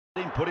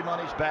Put him on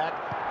his back.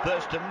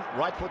 Thurston,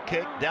 right foot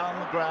kick, down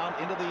the ground,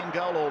 into the in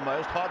goal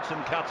almost.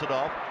 Hodgson cuts it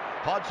off.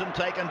 Hodgson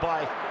taken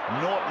by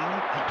Norton.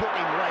 He took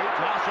him late.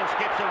 Marshall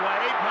skips away.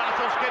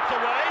 Marshall's still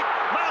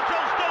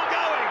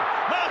going.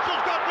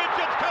 Marshall's got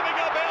Richards coming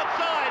up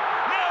outside.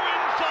 Now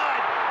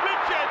inside.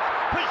 Richards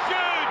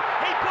pursued.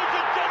 He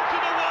pushes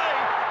Johnson away.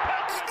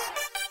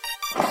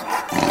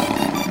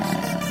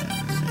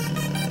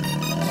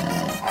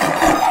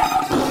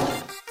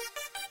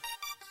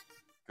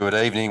 Good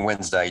evening,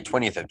 Wednesday,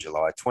 20th of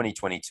July,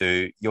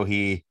 2022. You're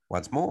here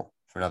once more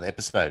for another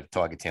episode of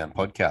Tiger Town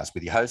Podcast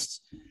with your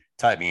hosts,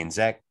 Toby and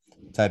Zac.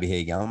 Toby, how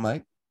you going,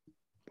 mate?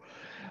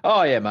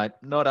 Oh yeah, mate.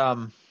 Not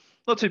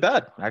too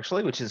bad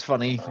actually, which is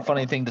funny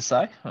thing to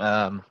say.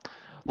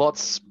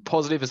 Lots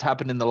positive has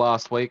happened in the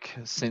last week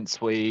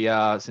since we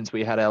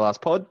had our last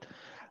pod.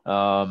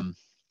 Some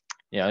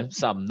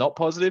not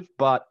positive,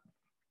 but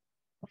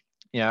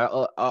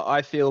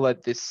I feel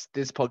that this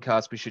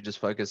podcast we should just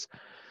focus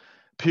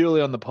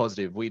purely on the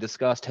positive. We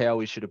discussed how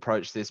we should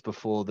approach this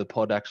before the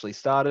pod actually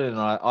started, and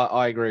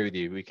I agree with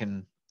you. We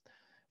can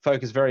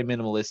focus very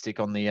minimalistic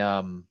on the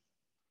on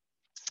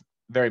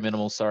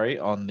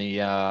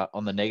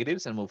the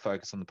negatives, and we'll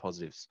focus on the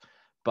positives.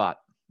 But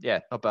yeah,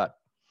 not bad.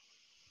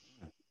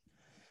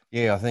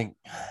 Yeah, I think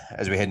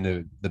as we head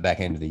into the back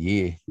end of the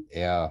year,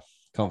 our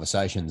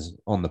conversations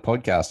on the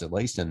podcast at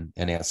least and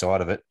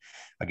outside of it,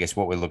 I guess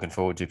what we're looking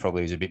forward to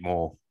probably is a bit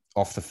more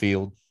off the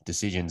field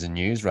decisions and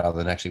news rather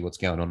than actually what's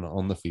going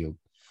on the field.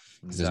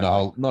 Because there's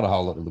not a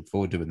whole lot to look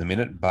forward to at the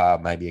minute, bar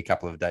maybe a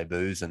couple of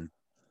debuts and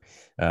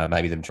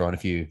maybe them trying a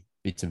few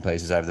bits and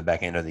pieces over the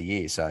back end of the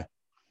year. So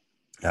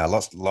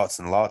lots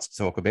and lots to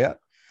talk about.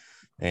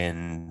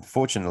 And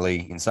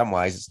fortunately, in some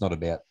ways, it's not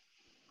about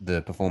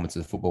the performance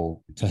of the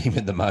football team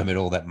at the moment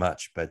all that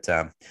much. But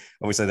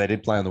obviously they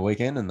did play on the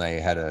weekend and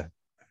they had a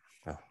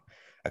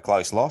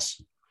close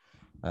loss.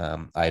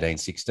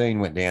 18-16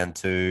 went down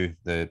to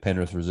the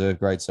Penrith reserve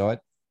grade side.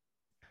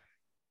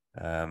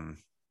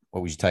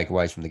 What was your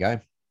takeaways from the game?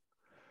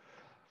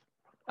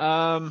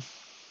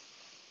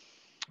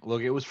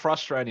 Look, it was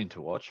frustrating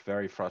to watch,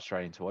 very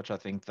frustrating to watch. I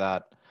think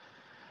that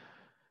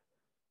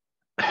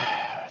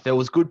there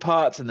was good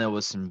parts and there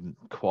was some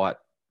quite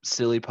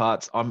silly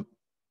parts.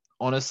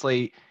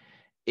 Honestly,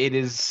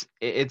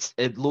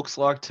 it looks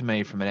like to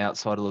me from an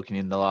outsider looking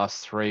in the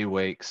last 3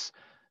 weeks,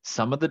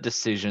 some of the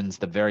decisions,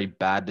 the very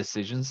bad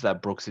decisions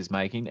that Brooks is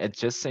making, it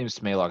just seems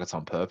to me like it's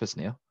on purpose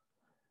now.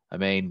 I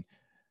mean,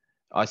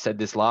 I said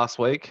this last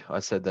week.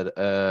 I said that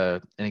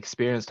an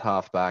experienced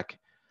halfback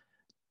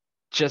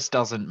just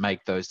doesn't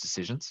make those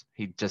decisions.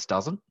 He just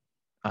doesn't.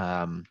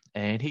 And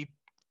he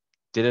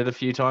did it a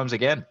few times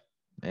again.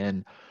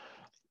 And,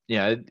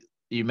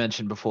 you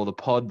mentioned before the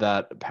pod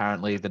that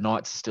apparently the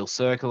Knights are still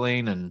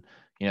circling and,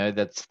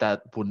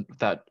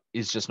 that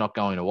is just not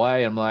going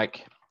away. I'm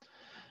like,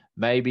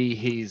 maybe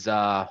he's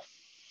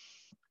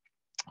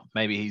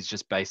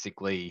just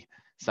basically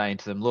saying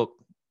to them, look,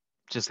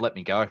 just let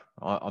me go.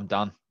 I'm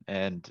done.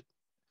 And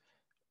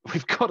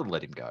we've got to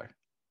let him go.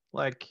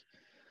 Like,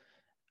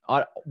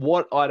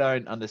 what I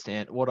don't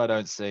understand, what I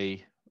don't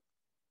see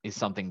is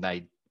something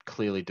they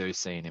clearly do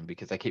see in him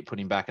because they keep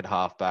putting him back at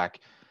halfback.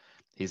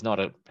 He's not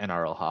an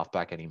NRL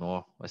halfback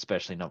anymore,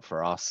 especially not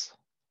for us.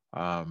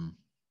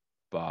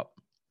 But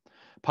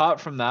apart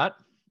from that,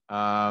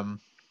 I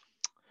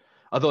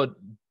thought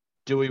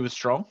Dewey was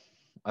strong.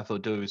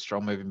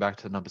 Moving back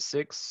to number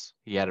 6.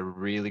 He had a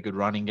really good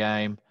running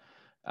game.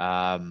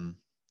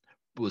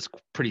 Was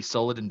pretty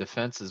solid in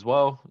defense as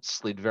well.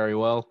 Slid very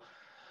well.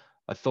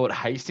 I thought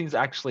Hastings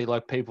actually,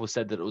 like people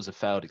said that it was a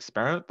failed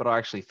experiment, but I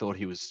actually thought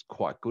he was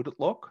quite good at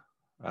lock.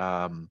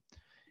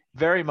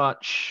 Very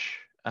much,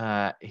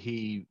 I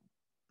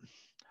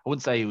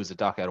wouldn't say he was a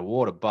duck out of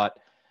water, but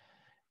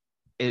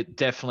it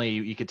definitely,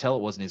 you could tell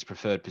it wasn't his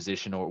preferred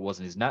position or it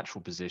wasn't his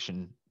natural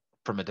position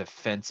from a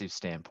defensive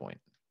standpoint.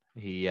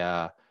 He,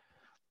 I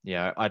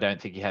don't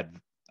think he had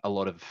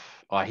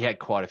he had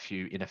quite a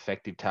few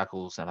ineffective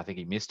tackles and I think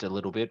he missed a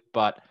little bit,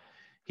 but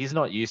he's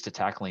not used to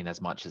tackling as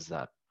much as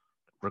that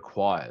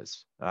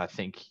requires. I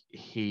think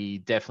he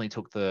definitely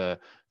took the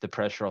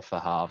pressure off the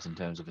halves in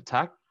terms of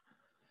attack.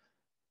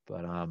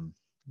 But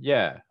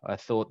I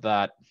thought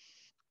that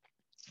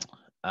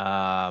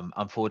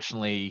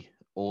unfortunately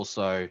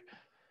also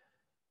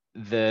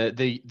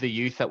the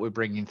youth that we're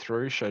bringing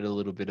through showed a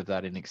little bit of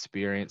that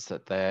inexperience,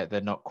 that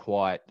they're not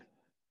quite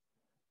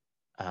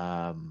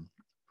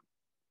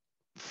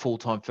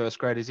full-time first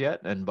graders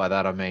yet, and by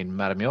that I mean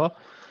Matamua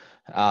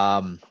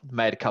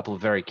made a couple of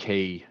very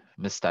key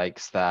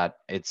mistakes that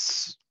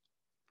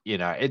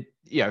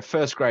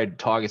first grade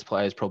Tigers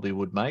players probably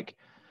would make,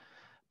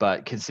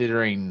 but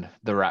considering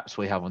the raps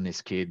we have on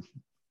this kid,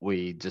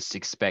 we just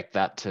expect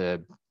that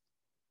to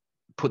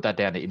put that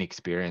down to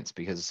inexperience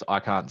because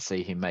I can't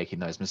see him making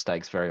those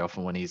mistakes very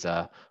often when he's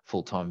a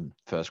full-time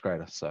first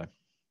grader. So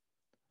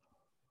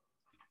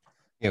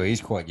yeah, well,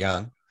 he's quite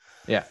young.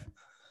 Yeah.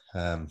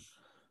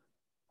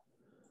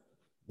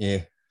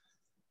 Yeah.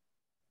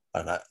 I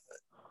don't know.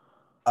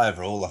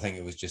 Overall, I think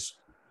it was just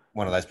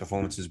one of those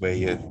performances where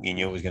you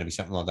knew it was going to be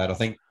something like that. I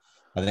think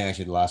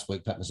actually the last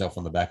week, pat myself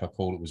on the back, I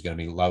called it was going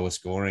to be lower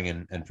scoring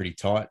and pretty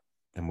tight,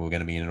 and we were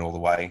going to be in it all the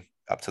way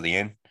up to the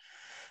end,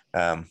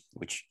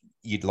 which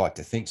you'd like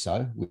to think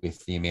so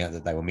with the amount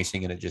that they were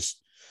missing. And it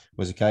just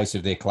was a case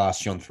of their class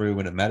shone through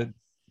when it mattered.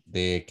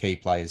 Their key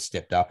players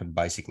stepped up and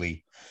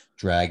basically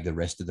dragged the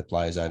rest of the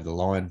players over the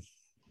line.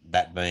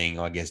 That being,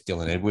 I guess,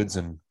 Dylan Edwards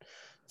and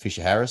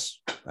Fisher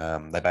Harris.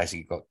 They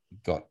basically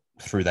got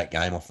through that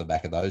game off the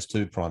back of those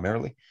two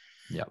primarily.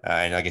 Yeah.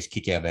 And I guess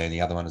Kickout being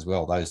the other one as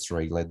well. Those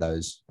three led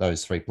those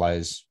three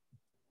players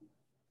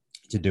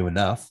to do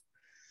enough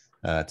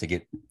to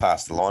get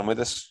past the line with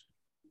us.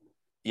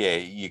 Yeah,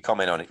 your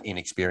comment on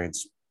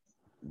inexperience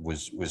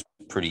was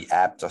pretty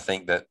apt. I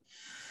think that,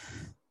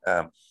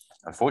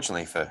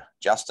 unfortunately for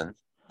Justin,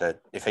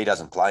 that if he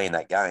doesn't play in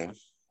that game,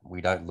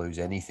 we don't lose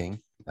anything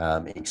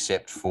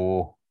except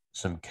for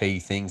some key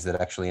things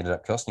that actually ended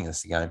up costing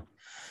us the game.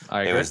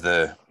 I agree. There was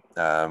the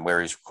where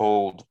he's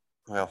called,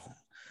 well,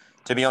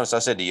 to be honest, I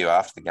said to you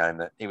after the game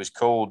that he was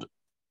called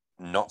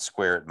not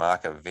square at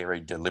marker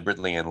very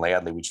deliberately and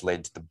loudly, which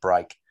led to the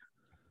break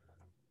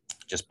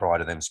just prior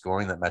to them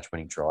scoring that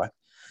match-winning try.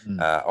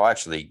 I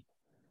actually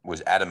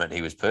was adamant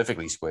he was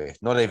perfectly square,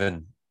 not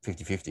even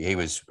 50-50. He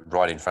was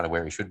right in front of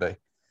where he should be.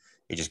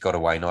 He just got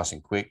away nice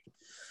and quick.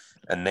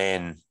 And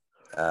then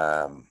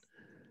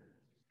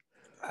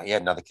he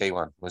had another key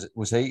one.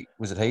 Was it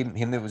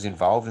him that was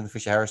involved in the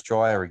Fisher Harris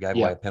try, or he gave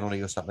away a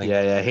penalty or something?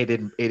 Yeah. He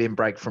didn't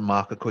break from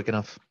marker quick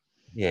enough.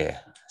 Yeah,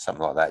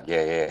 something like that.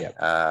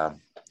 Yeah.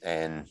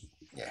 And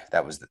yeah,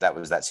 that was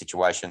that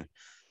situation.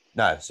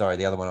 No, sorry,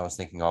 the other one I was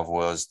thinking of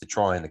was the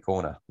try in the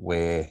corner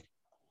where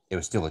it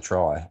was still a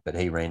try, but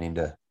he ran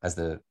into, as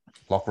the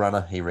block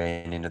runner, he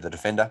ran into the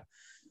defender,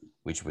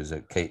 which was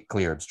a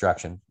clear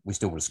obstruction. We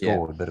still would have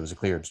scored, but it was a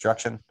clear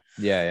obstruction.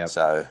 Yeah.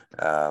 So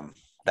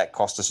that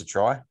cost us a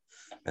try.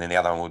 And then the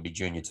other one would be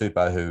Junior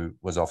Tupou, who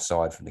was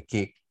offside from the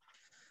kick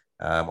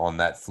on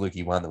that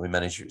fluky one that we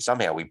managed.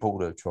 Somehow we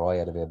pulled a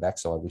try out of our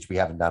backside, which we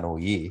haven't done all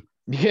year.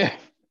 Yeah.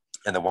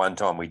 And the one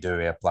time we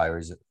do, our player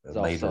is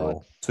a metre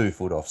or 2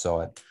 foot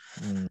offside.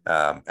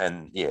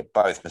 And yeah,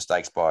 both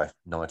mistakes by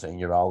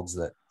 19-year-olds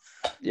that,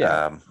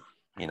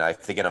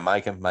 if they're going to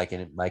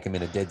make them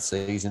in a dead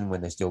season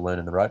when they're still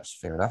learning the ropes,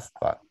 fair enough.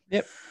 But,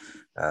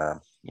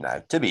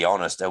 to be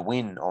honest, a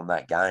win on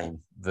that game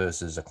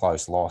versus a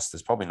close loss,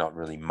 there's probably not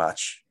really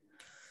much.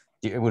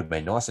 It would have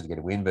been nicer to get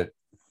a win, but,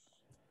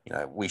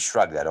 we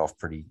shrugged that off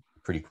pretty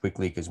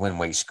quickly, because when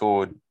we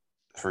scored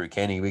through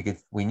Kenny,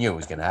 we knew it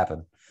was going to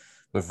happen.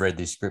 We've read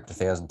this script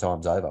 1,000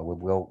 times over.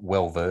 We're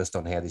well versed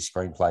on how this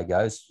screenplay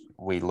goes.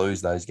 We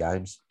lose those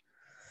games,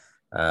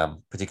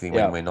 particularly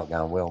when we're not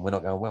going well. We're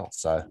not going well.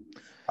 So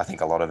I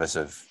think a lot of us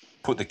have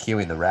put the cue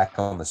in the rack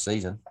on the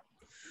season.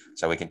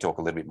 So we can talk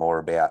a little bit more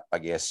about, I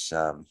guess,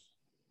 all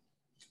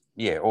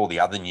the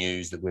other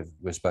news that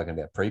we've spoken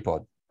about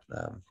pre-pod.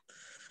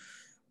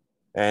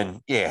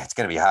 It's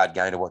going to be a hard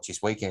game to watch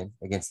this weekend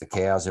against the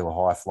Cows, who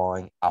are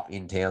high-flying up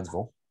in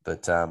Townsville.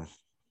 But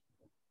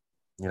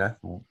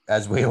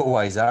as we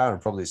always are,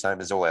 and probably the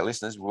same as all our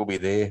listeners, we'll be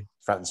there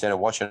front and center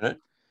watching it,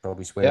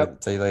 probably swearing at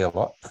the TV a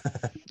lot.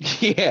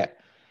 Yeah.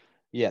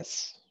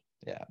 Yes.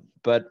 Yeah.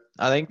 But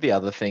I think the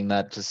other thing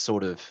that just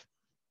sort of,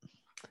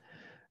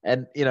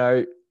 and,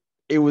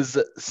 it was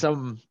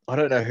I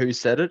don't know who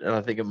said it, and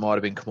I think it might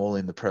have been Kamal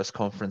in the press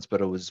conference,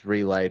 but it was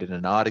relayed in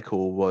an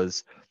article,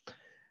 was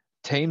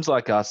teams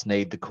like us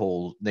need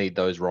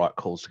those right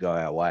calls to go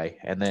our way.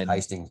 And then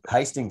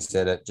Hastings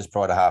said it just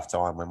prior to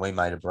halftime when we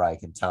made a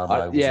break, and Tamo I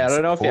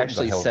don't know if he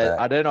actually said.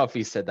 I don't know if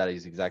he said that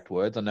his exact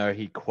words. I know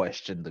he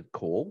questioned the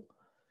call.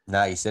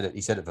 No, he said it. He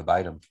said it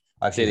verbatim.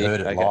 I actually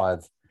heard it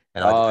live,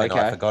 and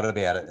I forgot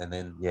about it, and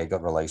then it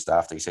got released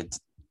after. He said,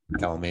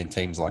 "Come on, man,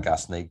 teams like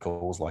us need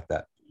calls like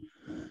that."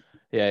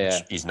 Yeah.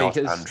 Which is not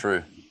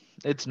untrue.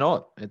 It's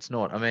not.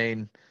 I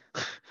mean,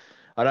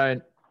 I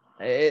don't.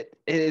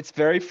 It's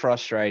very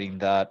frustrating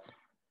that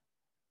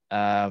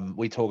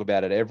we talk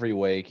about it every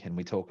week, and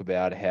we talk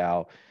about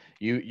how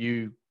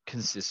you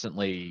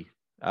consistently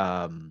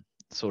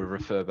sort of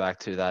refer back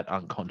to that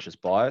unconscious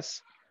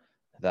bias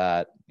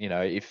that,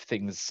 if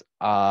things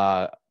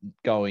are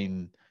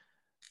going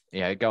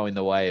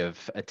the way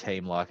of a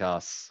team like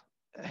us,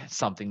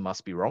 something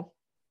must be wrong.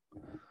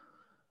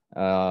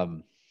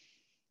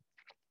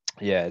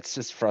 It's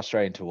just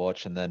frustrating to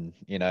watch. And then,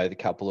 the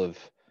couple of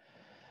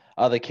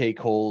other key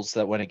calls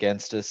that went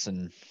against us.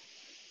 And,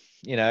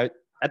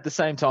 at the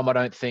same time,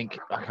 I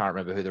can't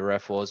remember who the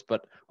ref was,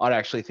 but I'd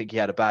actually think he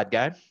had a bad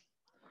game.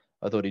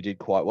 I thought he did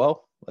quite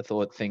well. I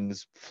thought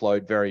things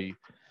flowed very,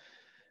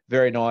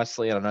 very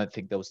nicely. And I don't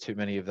think there was too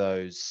many of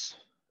those,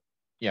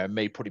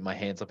 me putting my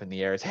hands up in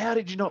the air as, how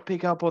did you not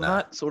pick up on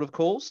that sort of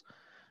calls?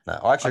 No,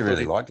 I actually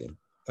really liked him.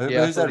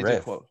 Who's that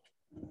ref?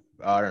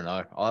 I don't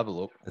know. I'll have a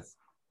look.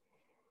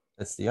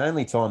 It's the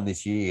only time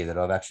this year that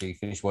I've actually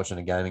finished watching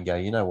a game and go,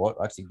 you know what?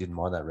 I actually didn't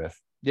mind that ref.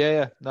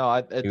 Yeah.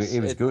 No, he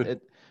was good.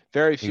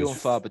 Very few and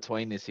far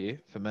between this year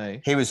for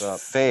me. He was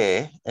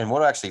fair. And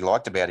what I actually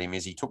liked about him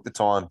is he took the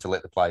time to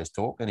let the players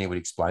talk, and he would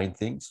explain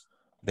things.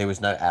 There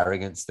was no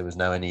arrogance. There was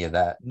no any of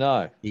that.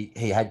 No.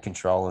 He had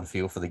control and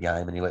feel for the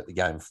game, and he let the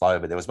game flow.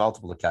 But there was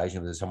multiple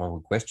occasions where someone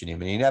would question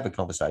him, and he'd have a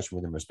conversation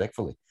with him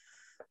respectfully.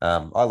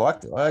 I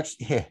liked it. I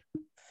actually, yeah,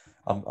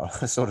 I'm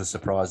sort of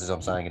surprised as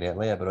I'm saying it out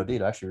loud, but I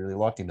did actually really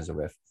liked him as a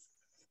ref.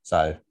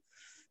 So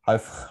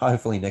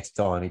hopefully next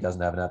time he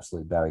doesn't have an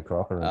absolute Barry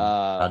Crocker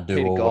and undo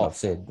Peter all Goff. what I've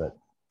said. But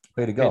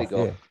Peter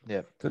Goff,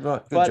 yeah. Good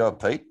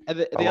job, Pete.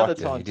 The other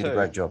time you did a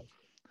great job.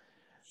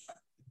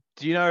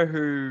 Do you know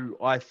who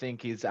I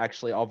think is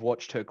actually? I've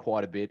watched her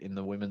quite a bit in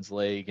the women's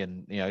league,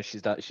 and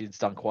she's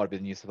done quite a bit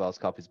in the New South Wales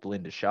Cup. Is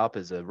Belinda Sharp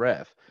as a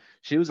ref?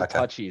 She was a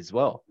touchy as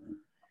well.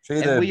 She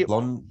the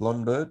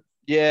blonde bird.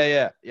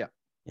 Yeah.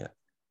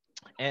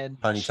 And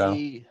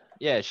ponytail.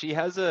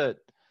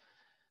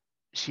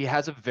 she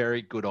has a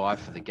very good eye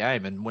for the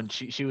game, and when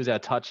she was our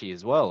touchy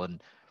as well,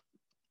 and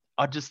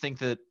I just think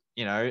that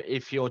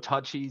if your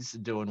touchy's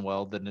doing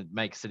well, then it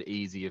makes it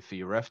easier for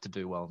your ref to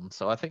do well, and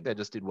so I think they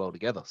just did well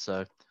together.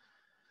 So.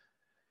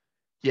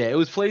 Yeah, it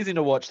was pleasing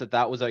to watch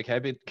that was okay,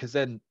 because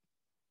then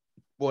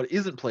what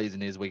isn't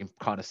pleasing is we can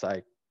kind of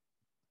say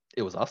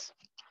it was us.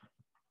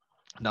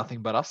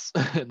 Nothing but us.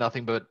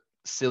 Nothing but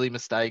silly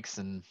mistakes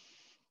and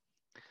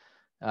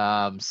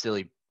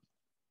silly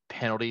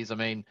penalties. I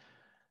mean,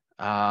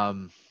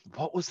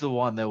 what was the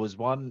one? There was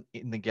one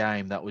in the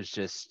game that was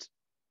just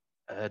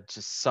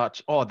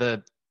such... Oh,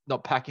 the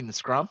not packing the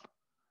scrum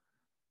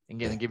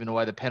and giving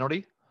away the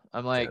penalty.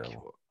 I'm like...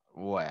 Terrible.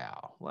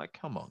 Wow, like,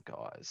 come on,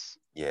 guys.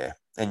 Yeah,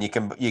 and you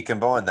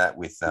combine that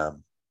with the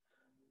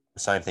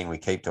same thing we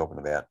keep talking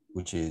about,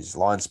 which is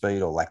line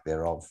speed or lack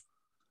thereof,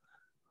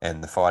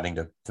 and the fighting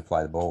to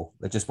play the ball.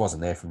 It just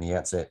wasn't there from the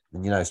outset,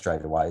 and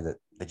straight away that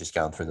they're just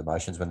going through the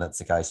motions when that's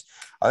the case.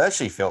 I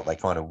actually felt they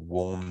kind of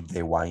warmed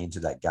their way into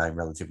that game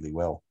relatively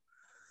well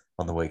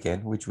on the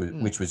weekend, which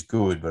was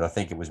good, but I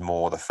think it was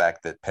more the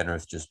fact that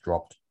Penrith just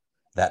dropped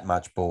that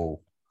much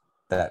ball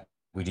that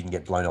we didn't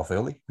get blown off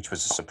early, which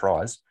was a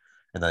surprise.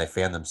 And they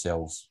found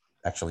themselves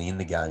actually in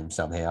the game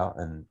somehow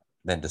and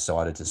then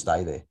decided to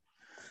stay there.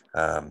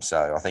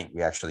 So I think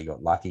we actually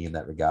got lucky in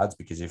that regards,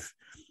 because if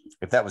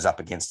that was up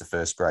against a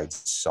first grade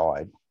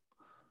side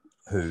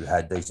who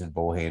had decent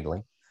ball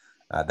handling,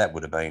 that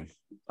would have been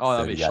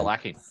that'd be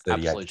shellacking.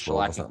 38 Absolute to 12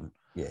 shellacking. or something.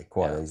 Yeah,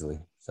 quite easily.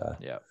 So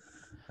yeah.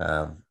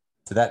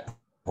 To that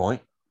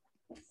point,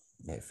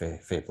 yeah,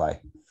 fair play.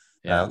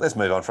 Yeah. Let's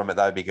move on from it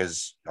though,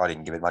 because I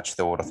didn't give it much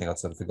thought. I think I'd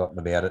sort of forgotten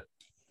about it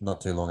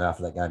not too long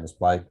after that game was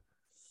played.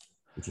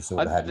 Which you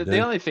sort of had to do. The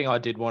only thing I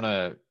did want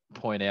to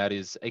point out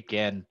is,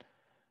 again,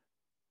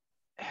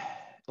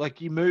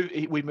 like we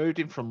moved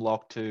him from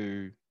lock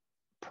to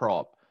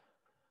prop,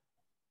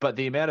 but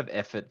the amount of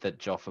effort that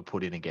Joffa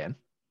put in again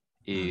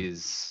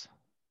is,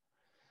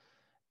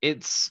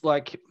 it's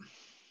like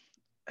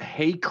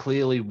he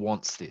clearly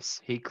wants this.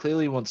 He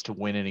clearly wants to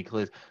win, and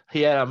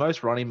he had our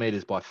most running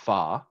meters by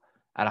far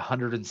at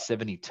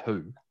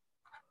 172.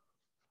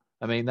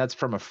 I mean, that's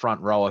from a front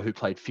rower who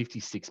played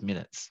 56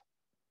 minutes.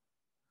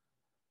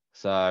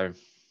 So,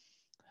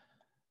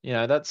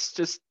 that's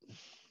just,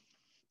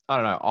 I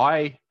don't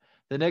know.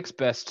 The next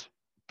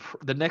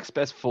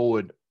best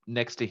forward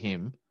next to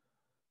him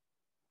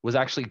was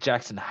actually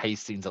Jackson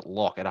Hastings at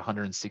lock at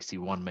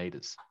 161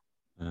 meters.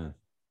 I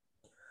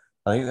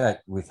think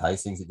that with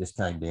Hastings, it just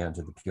came down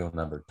to the pure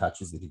number of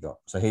touches that he got.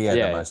 So he had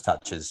the most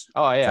touches.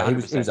 Oh yeah, so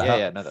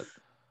 100%.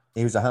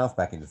 He was a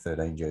halfback in the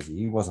 13 jersey.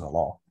 He wasn't a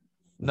lock.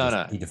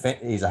 No.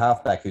 He's a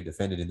halfback who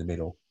defended in the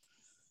middle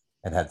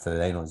and had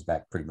 13 on his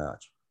back pretty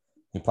much.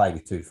 He played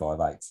with 2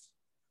 5/8s.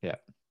 Yeah.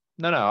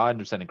 No, I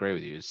 100% agree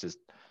with you. It's just,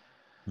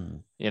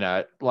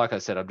 like I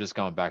said, I'm just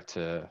going back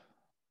to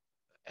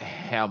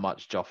how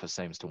much Joffa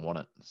seems to want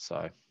it.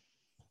 So,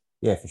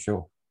 yeah, for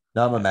sure.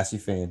 No, I'm a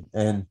massive fan.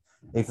 And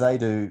if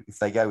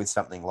they go with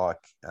something like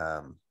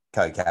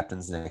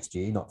co-captains next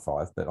year, not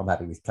 5, but I'm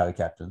happy with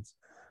co-captains.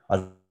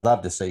 I'd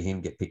love to see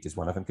him get picked as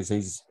one of them, because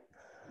he's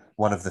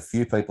one of the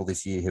few people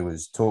this year who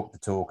has talked the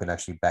talk and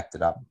actually backed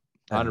it up.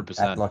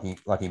 100%.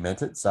 Like he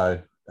meant it.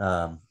 So,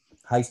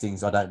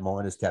 Hastings, I don't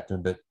mind as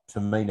captain, but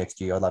for me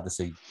next year, I'd love to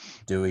see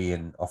Dewey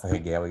and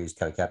Offahengawi as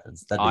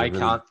co-captains. I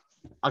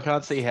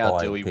can't see how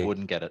Dewey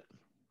wouldn't get it,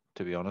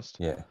 to be honest.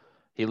 Yeah.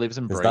 He lives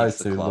and breathes those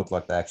the two club. look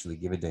like they actually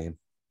give a damn.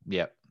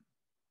 Yep.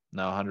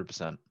 No,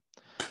 100%.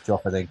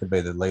 Joffa then could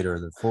be the leader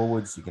of the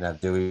forwards. You can have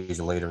Dewey as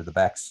a leader of the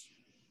backs.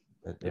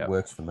 It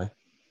works for me.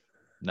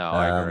 No,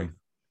 I agree.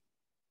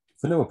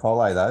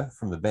 Fanua though,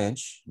 from the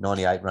bench,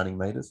 98 running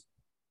meters.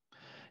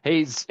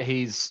 He's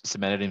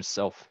cemented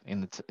himself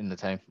in the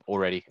team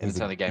already. It's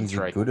only game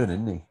 3. He's good,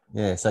 isn't he?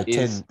 Yeah. So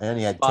 10.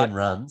 Only had 10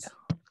 runs.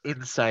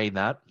 In saying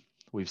that,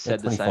 we've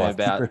said the same 25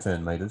 about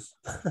return meters.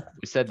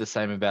 we said the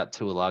same about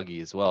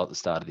Tuilagi as well at the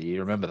start of the year.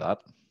 Remember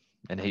that?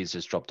 And he's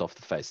just dropped off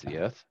the face of the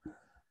earth.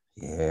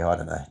 Yeah, I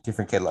don't know.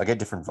 Different kettle. I get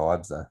different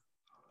vibes though.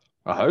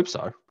 I hope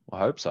so.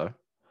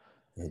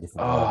 Yeah,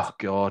 different vibes. Oh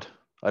God,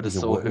 I just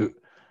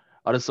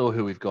saw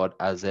who we've got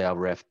as our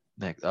ref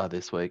next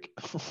this week.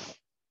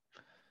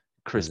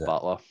 Chris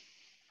Butler.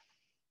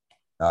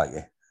 Oh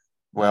yeah.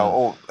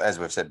 Well, as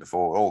we've said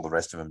before, all the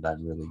rest of them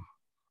don't really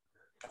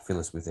fill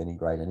us with any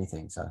great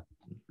anything. So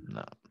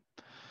No.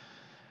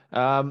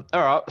 All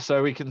right,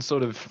 so we can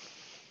sort of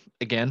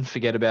again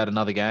forget about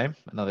another game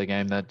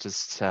that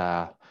just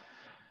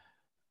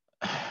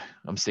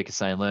I'm sick of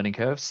saying learning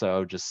curve, so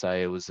I'll just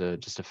say it was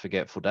just a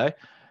forgetful day.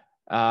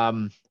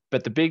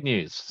 But the big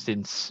news,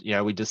 since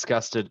we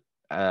discussed it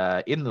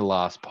in the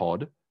last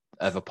pod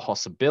of a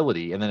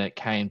possibility, and then it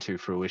came to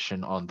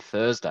fruition on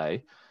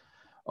Thursday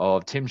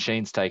of Tim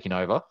Sheens taking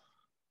over.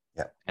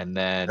 Yeah, and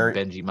then Benji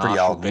pretty Marshall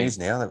old news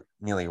now,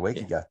 nearly a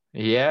week ago.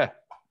 Yeah,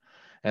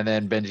 and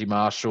then Benji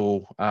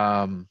Marshall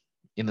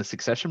in the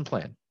succession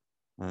plan.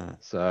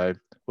 So,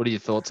 what are your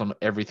thoughts on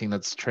everything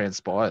that's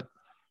transpired?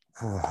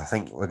 I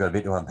think we've got a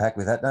bit to unpack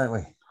with that, don't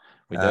we?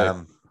 We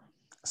do.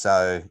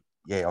 So,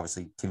 yeah,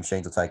 obviously Tim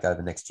Sheens will take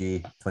over next year,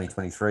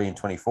 2023 and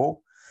 24.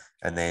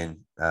 And then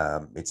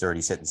it's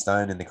already set in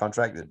stone in the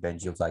contract that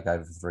Benji will take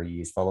over for 3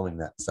 years following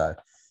that. So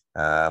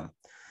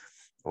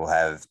we'll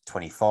have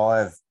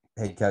 25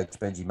 head coach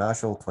Benji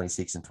Marshall,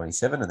 26 and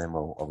 27, and then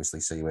we'll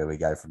obviously see where we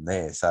go from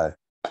there. So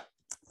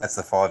that's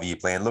the 5-year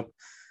plan. Look,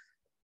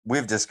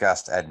 we've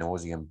discussed ad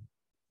nauseum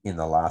in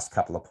the last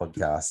couple of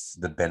podcasts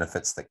the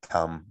benefits that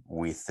come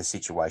with the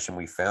situation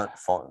we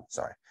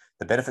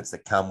the benefits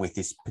that come with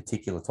this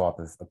particular type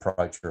of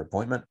approach or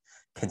appointment,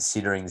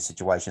 considering the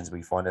situations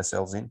we find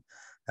ourselves in.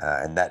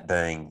 And that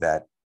being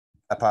that,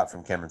 apart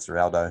from Cameron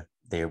Ciraldo,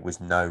 there was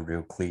no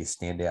real clear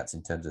standouts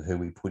in terms of who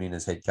we put in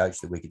as head coach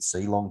that we could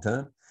see long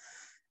term.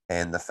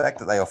 And the fact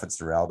that they offered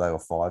Ciraldo a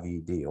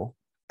 5-year deal,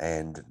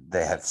 and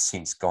they have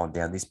since gone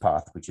down this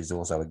path, which is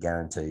also a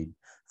guaranteed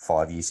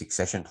 5-year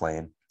succession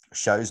plan,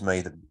 shows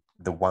me that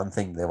the one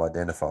thing they've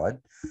identified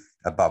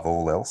above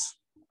all else,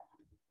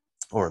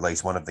 or at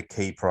least one of the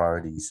key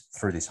priorities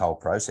through this whole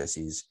process,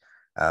 is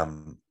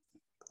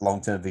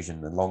long-term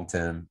vision and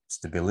long-term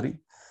stability,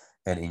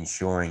 and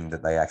ensuring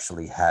that they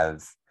actually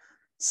have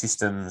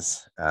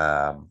systems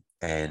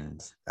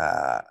and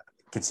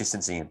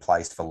consistency in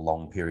place for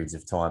long periods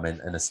of time,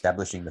 and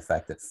establishing the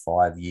fact that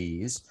 5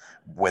 years,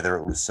 whether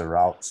it was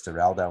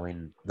Ciraldo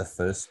in the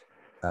first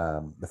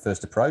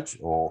approach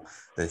or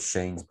the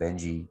Sheens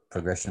Benji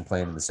progression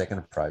plan in the second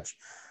approach,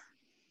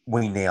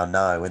 we now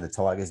know, and the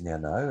Tigers now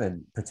know,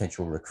 and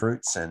potential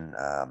recruits and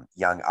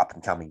young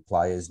up-and-coming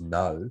players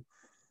know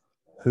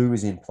who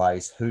is in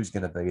place, who's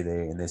going to be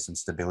there, and there's some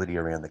stability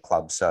around the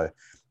club. So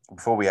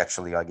before we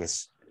actually, I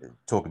guess,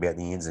 talk about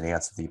the ins and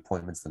outs of the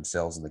appointments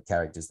themselves and the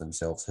characters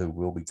themselves who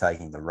will be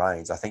taking the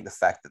reins, I think the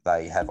fact that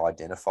they have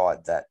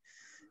identified that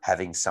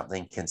having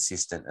something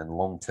consistent and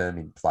long-term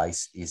in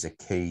place is a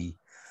key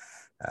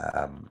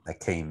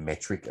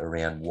metric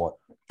around what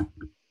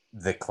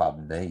the club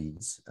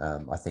needs,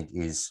 I think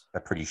is a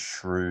pretty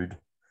shrewd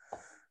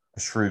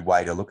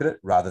way to look at it,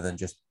 rather than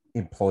just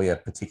employ a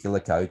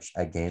particular coach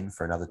again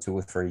for another 2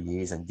 or 3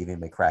 years and give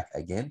him a crack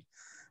again.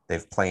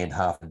 They've planned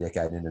half a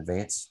decade in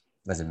advance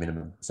as a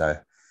minimum. So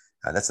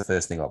that's the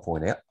first thing I'll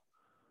point out.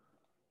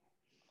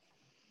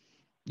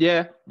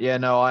 Yeah,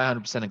 no, I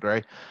 100%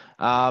 agree.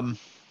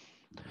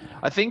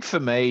 I think for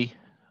me,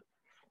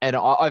 and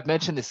I've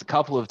mentioned this a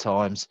couple of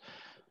times,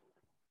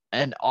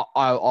 and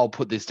I'll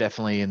put this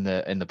definitely in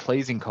the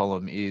pleasing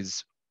column,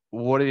 is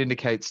what it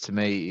indicates to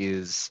me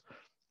is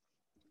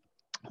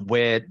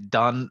we're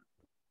done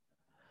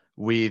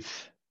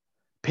with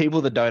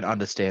people that don't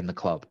understand the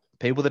club,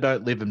 people that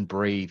don't live and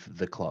breathe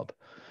the club.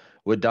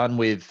 We're done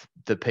with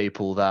the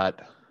people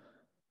that,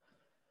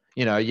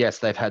 yes,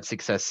 they've had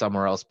success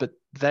somewhere else, but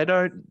they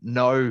don't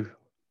know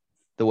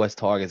the West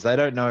Tigers. They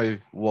don't know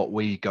what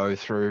we go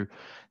through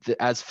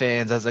as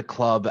fans, as a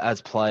club,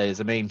 as players.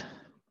 I mean,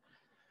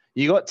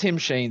 you got Tim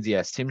Sheens.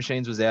 Yes, Tim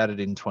Sheens was outed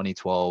in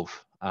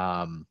 2012.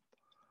 No,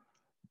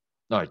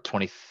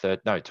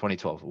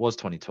 2012. It was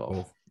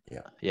 2012.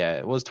 Yeah,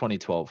 it was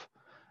 2012.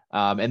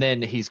 And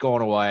then he's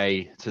gone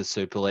away to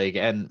Super League,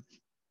 and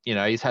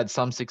he's had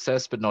some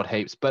success, but not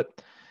heaps.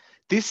 But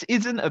this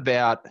isn't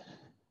about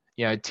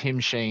Tim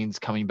Sheens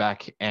coming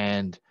back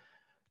and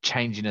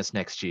changing us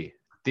next year.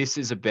 This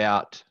is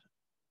about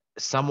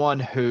someone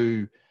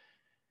who,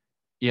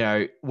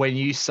 when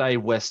you say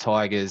West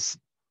Tigers,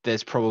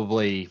 there's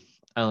probably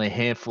only a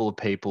handful of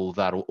people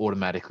that will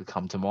automatically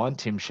come to mind.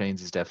 Tim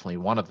Sheens is definitely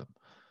one of them.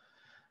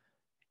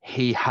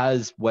 He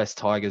has West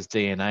Tigers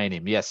DNA in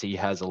him. Yes, he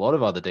has a lot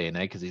of other DNA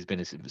because he's been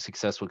a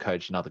successful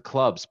coach in other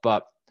clubs,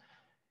 but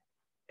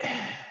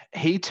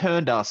he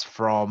turned us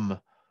from,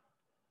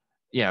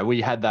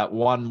 we had that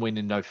one win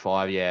in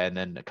 05, and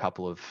then a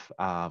couple of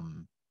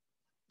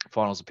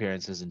finals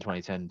appearances in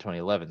 2010 and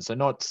 2011. So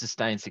not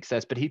sustained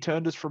success, but he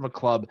turned us from a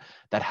club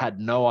that had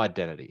no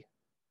identity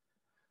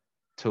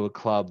to a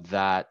club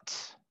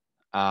that,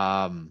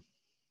 a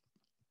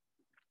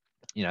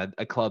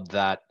club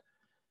that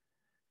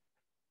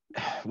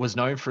was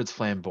known for its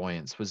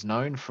flamboyance, was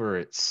known for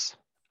its,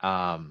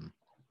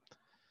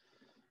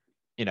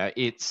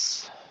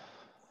 its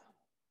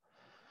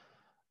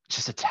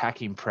just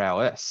attacking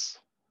prowess.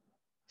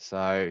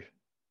 So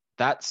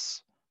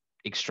that's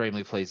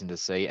extremely pleasing to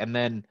see. And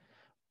then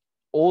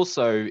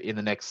also in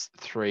the next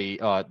 2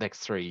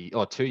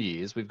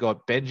 years, we've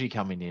got Benji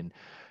coming in,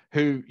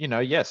 who,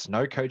 yes,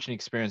 no coaching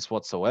experience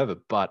whatsoever,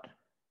 but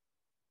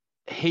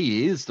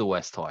he is the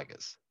West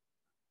Tigers.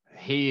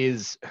 He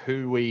is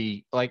who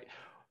we like.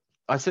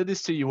 I said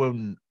this to you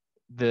when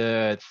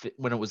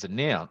when it was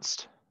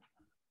announced.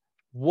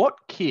 What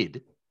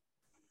kid,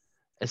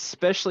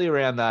 especially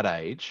around that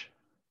age,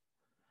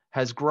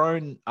 had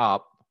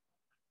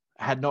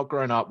not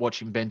grown up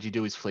watching Benji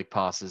do his flick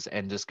passes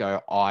and just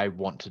go, I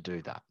want to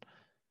do that.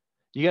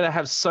 You're going to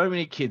have so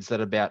many kids that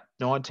are about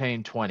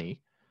 19, 20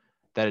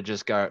 that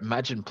just go,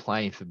 imagine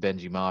playing for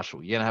Benji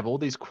Marshall. You're going to have all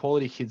these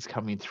quality kids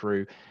coming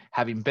through,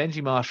 having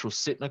Benji Marshall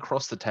sitting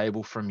across the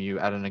table from you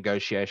at a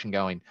negotiation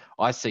going,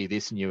 I see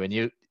this in you. And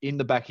you in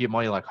the back of your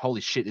mind, you're like, holy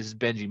shit, this is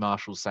Benji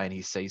Marshall saying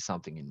he sees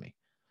something in me.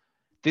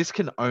 This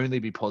can only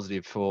be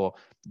positive for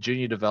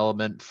junior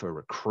development, for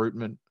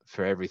recruitment,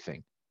 for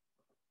everything.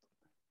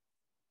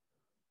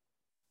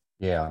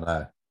 Yeah, I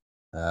know.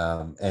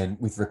 And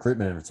with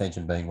recruitment and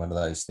retention being one of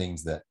those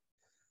things that,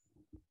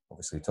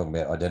 obviously, talking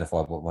about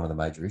identify what one of the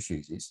major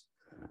issues is.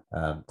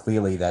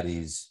 Clearly, that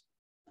is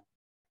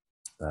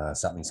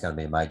something that's going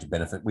to be a major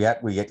benefit. We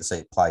get to see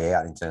it play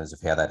out in terms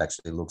of how that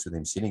actually looks with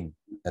him sitting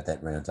at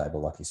that round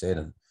table, like you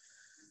said,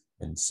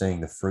 and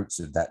seeing the fruits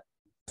of that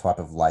type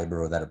of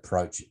labour or that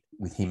approach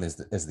with him as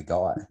the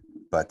guy.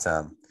 But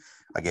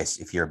I guess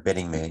if you're a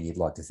betting man, you'd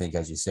like to think,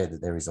 as you said,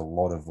 that there is a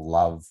lot of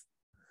love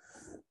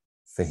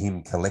for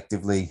him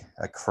collectively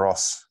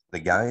across the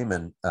game,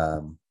 and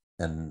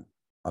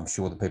I'm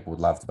sure that people would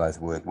love to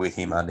both work with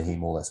him, under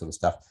him, all that sort of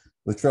stuff.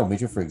 With Trell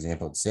Mitchell, for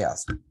example, at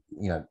South,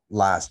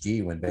 last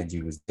year when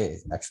Benji was there,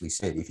 actually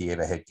said if he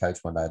ever head coach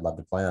one day, I'd love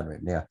to play under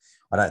him. Now,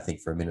 I don't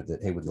think for a minute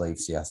that he would leave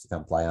South to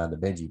come play under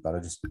Benji,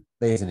 but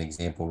there's an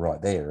example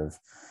right there of,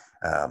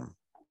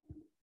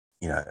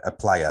 a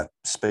player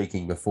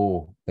speaking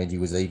before Benji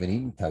was even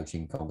in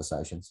coaching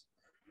conversations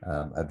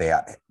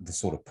about the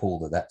sort of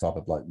pull that type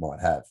of bloke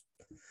might have.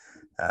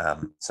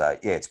 So,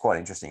 yeah, it's quite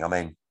interesting. I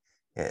mean,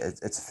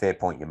 it's a fair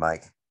point you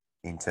make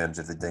in terms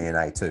of the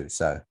DNA too.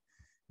 So,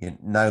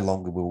 no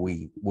longer will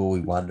we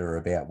wonder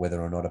about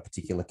whether or not a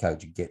particular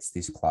coach gets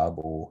this club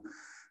or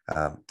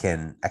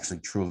can actually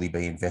truly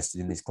be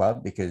invested in this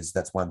club, because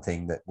that's one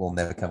thing that will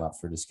never come up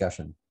for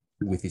discussion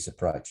with this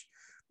approach.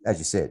 As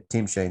you said,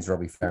 Tim Sheens,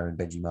 Robbie Farah, and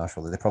Benji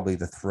Marshall, they're probably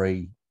the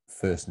three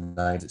first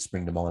names that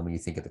spring to mind when you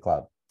think of the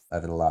club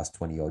over the last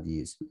 20 odd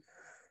years.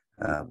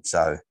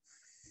 So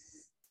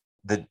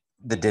the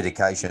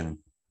dedication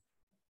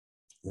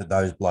that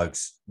those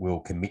blokes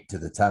will commit to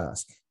the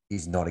task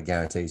is not a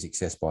guarantee of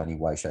success by any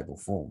way, shape or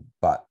form,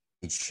 but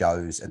it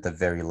shows at the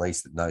very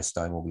least that no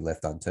stone will be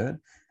left unturned.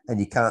 And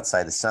you can't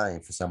say the same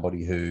for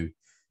somebody who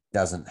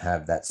doesn't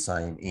have that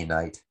same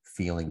innate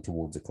feeling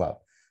towards a club.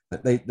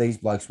 But these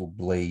blokes will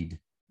bleed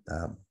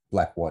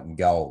black, white and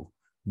gold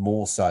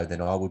more so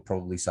than I would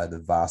probably say the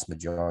vast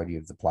majority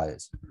of the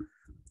players,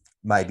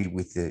 maybe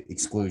with the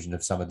exclusion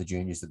of some of the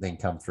juniors that then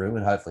come through,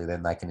 and hopefully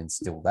then they can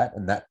instill that.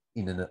 And that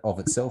in and of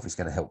itself is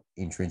going to help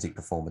intrinsic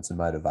performance and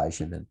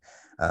motivation and,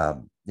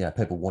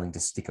 people wanting to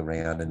stick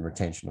around and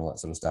retention, all that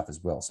sort of stuff as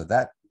well. So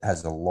that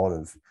has a lot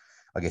of,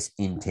 I guess,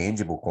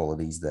 intangible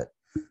qualities that,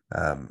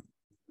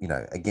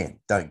 again,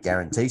 don't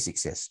guarantee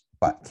success,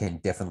 but can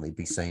definitely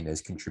be seen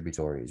as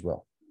contributory as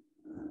well.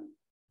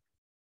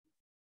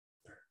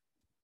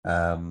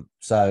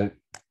 So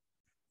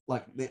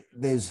like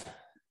there's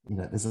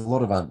a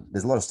lot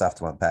of stuff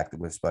to unpack that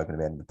we've spoken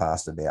about in the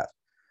past about,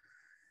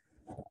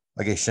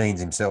 I guess, Sheens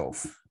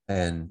himself,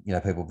 and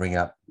people bring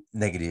up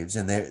negatives,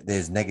 and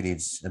there's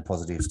negatives and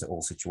positives to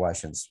all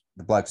situations.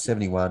 The bloke's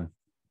 71,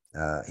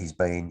 he's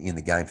been in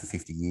the game for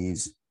 50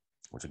 years,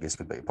 which I guess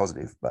could be a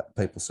positive, but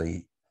people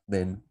see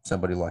then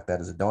somebody like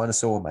that as a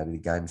dinosaur. Maybe the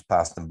game's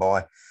passed them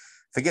by,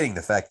 forgetting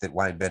the fact that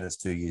Wayne Bennett's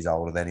 2 years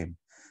older than him.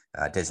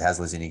 Des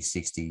Hasler's in his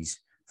 60s.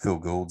 Phil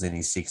Gould's in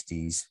his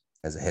 60s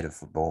as a head of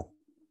football.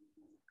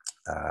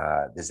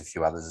 There's a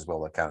few others as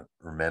well I can't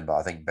remember.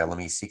 I think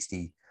Bellamy's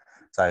 60.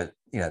 So,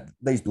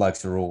 these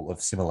blokes are all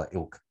of similar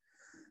ilk.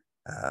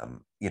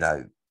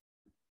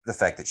 The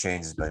fact that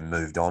Sheens has been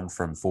moved on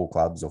from 4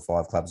 clubs or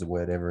 5 clubs or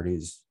whatever it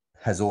is,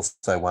 has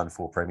also won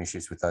 4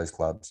 premierships with those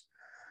clubs.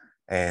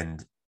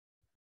 And,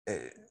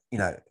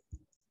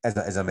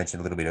 as I mentioned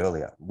a little bit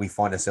earlier, we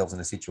find ourselves in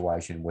a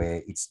situation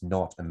where it's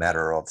not a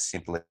matter of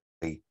simply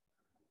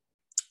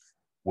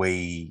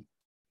we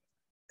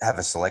have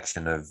a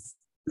selection of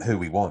who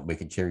we want. We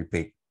can cherry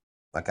pick.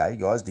 Okay,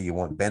 guys, do you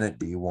want Bennett?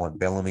 Do you want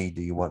Bellamy?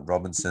 Do you want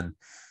Robinson?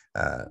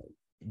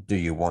 Do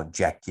you want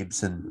Jack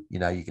Gibson? You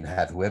can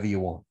have whoever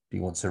you want. Do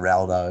you want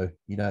Serraldo?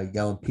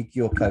 Go and pick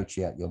your coach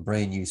out, your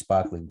brand new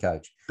sparkling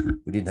coach.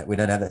 We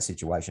don't have that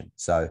situation.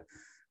 So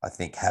I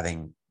think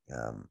having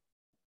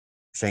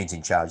Sheens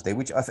in charge there,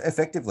 which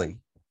effectively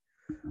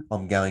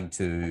I'm going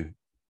to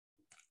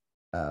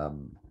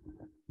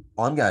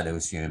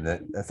assume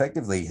that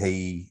effectively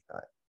he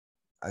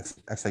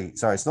actually,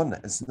 sorry, it's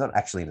not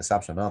actually an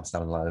assumption. I'm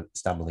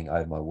stumbling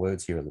over my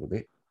words here a little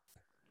bit.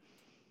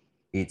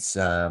 It's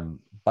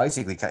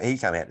basically he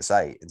came out to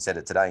say and said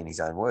it today in his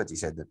own words. He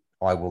said that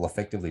I will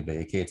effectively be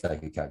a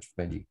caretaker coach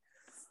for Benji.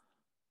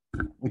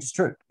 which is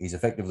true. He's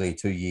effectively a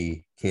 2-year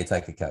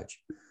caretaker coach.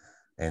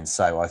 And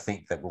so I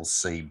think that we'll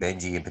see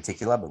Benji in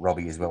particular, but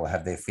Robbie as well,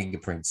 have their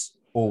fingerprints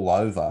all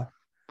over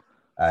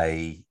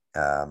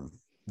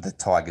the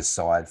Tigers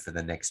side for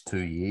the next 2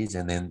 years.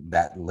 And then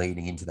that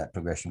leading into that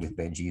progression with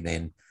Benji,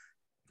 then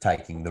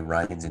taking the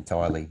reins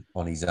entirely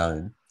on his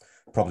own,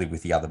 probably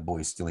with the other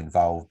boys still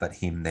involved, but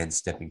him then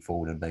stepping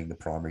forward and being the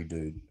primary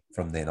dude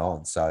from then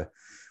on. So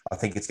I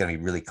think it's going to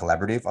be really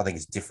collaborative. I think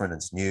it's different,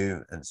 it's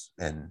new, and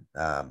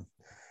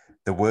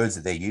the words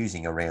that they're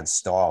using around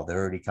style, they're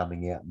already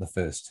coming out in the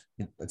first,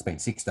 it's been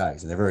 6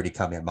 days, and they've already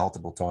come out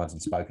multiple times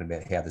and spoken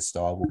about how the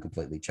style will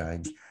completely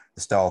change.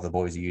 The style the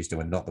boys are used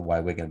to and not the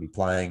way we're going to be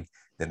playing.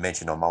 They've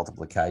mentioned on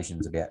multiple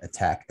occasions about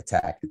attack.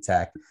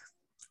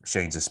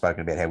 Sheens has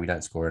spoken about how we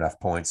don't score enough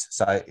points.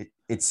 So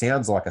it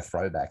sounds like a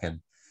throwback. And,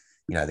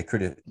 you know,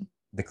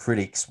 the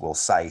critics will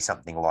say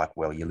something like,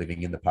 well, you're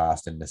living in the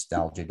past and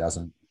nostalgia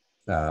doesn't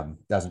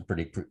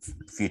predict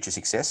future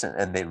success.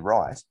 And they're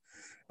right.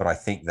 But I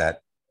think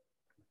that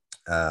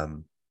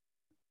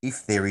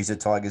if there is a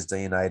Tigers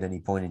DNA at any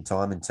point in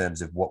time in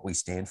terms of what we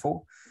stand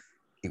for,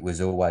 it was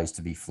always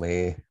to be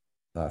flary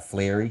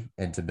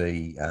and to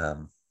be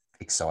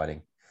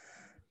exciting.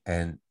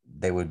 And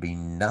there would be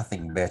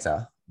nothing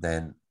better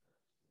than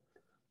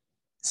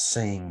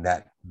seeing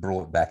that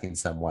brought back in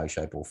some way,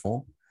 shape or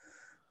form.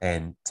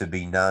 And to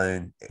be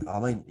known, I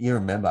mean, you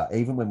remember,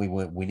 even when we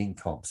weren't winning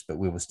comps, but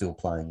we were still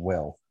playing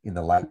well in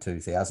the late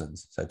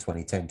 2000s, so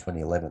 2010,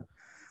 2011,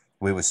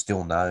 we were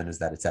still known as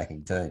that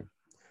attacking team.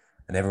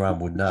 And everyone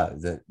would know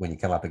that when you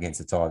come up against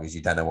the Tigers,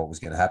 you don't know what was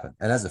going to happen.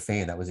 And as a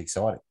fan, that was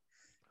exciting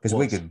because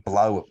we could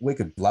blow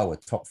a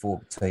top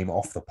 4 team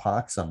off the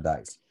park some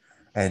days.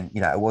 And,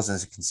 you know, it wasn't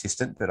as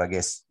consistent, but I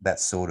guess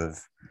that's sort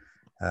of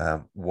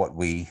what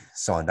we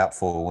signed up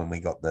for when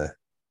we got the,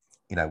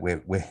 you know,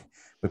 we're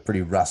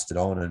pretty rusted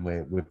on, and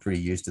we're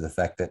pretty used to the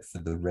fact that for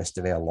the rest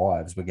of our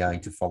lives, we're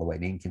going to follow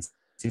an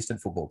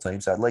inconsistent football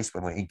team. So at least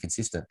when we're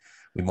inconsistent,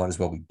 we might as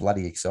well be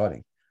bloody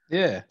exciting.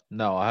 Yeah,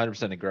 no, I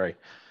 100% agree.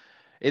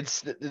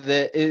 It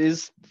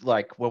is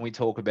like when we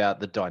talk about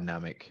the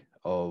dynamic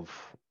of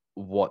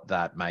what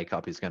that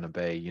makeup is going to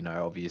be, you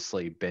know,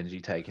 obviously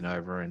Benji taking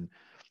over and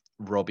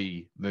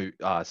Robbie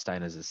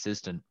staying as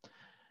assistant,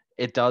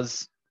 it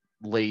does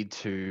lead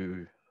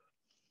to,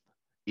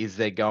 is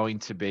ego going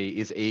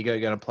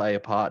to play a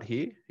part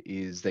here?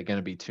 Is there going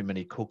to be too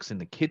many cooks in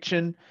the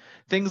kitchen?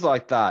 Things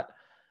like that.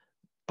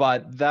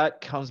 But that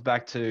comes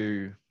back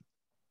to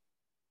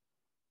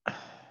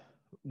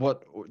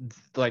what,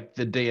 like,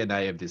 the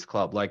DNA of this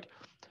club. Like,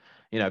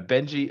 you know,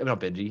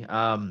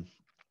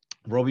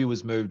 Robbie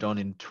was moved on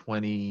in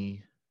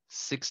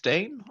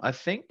 2016, I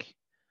think,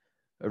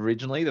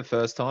 originally, the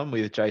first time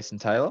with Jason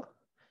Taylor.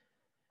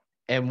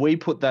 And we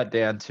put that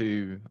down to,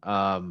 you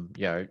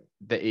know,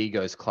 the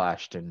egos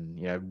clashed, and,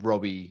 you know,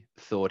 Robbie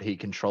thought he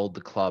controlled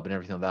the club and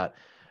everything like that,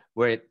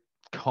 where it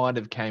kind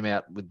of came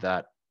out with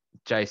that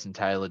Jason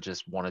Taylor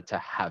just wanted to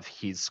have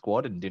his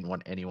squad and didn't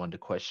want anyone to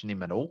question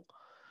him at all.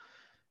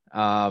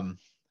 But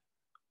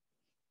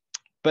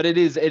it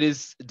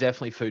is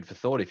definitely food for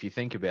thought if you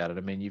think about it.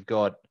 I mean, you've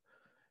got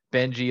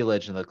Benji,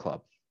 legend of the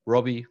club.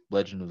 Robbie,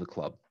 legend of the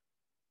club.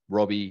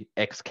 Robbie,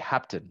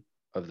 ex-captain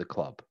of the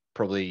club.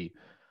 Probably,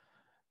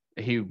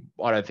 I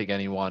don't think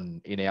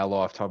anyone in our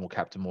lifetime will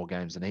captain more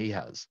games than he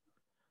has.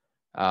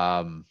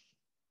 And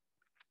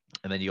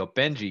then you got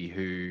Benji,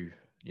 who,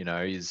 you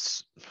know,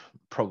 is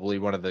probably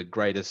one of the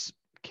greatest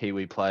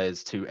Kiwi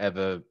players to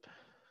ever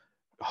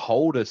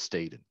hold a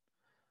Steeden.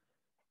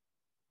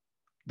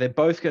 They're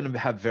both going to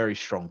have very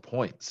strong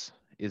points.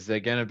 Is there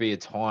going to be a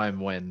time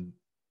when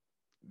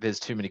there's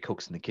too many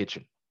cooks in the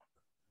kitchen?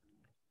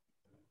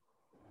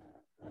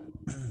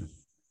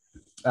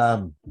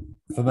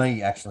 For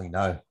me, actually,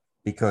 no,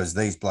 because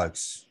these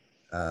blokes,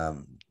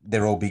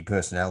 they're all big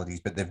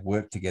personalities, but they've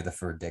worked together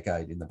for a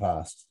decade in the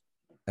past,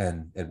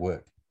 and it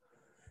worked.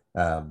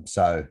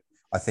 So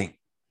I think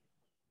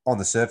on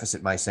the surface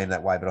it may seem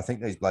that way, but I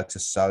think these blokes are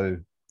so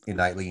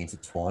innately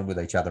intertwined with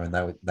each other,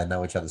 and they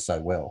know each other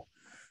so well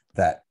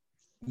that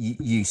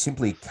you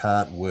simply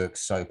can't work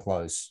so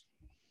close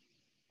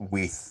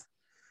with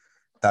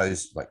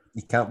those. Like,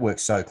 you can't work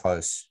so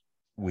close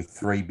with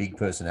 3 big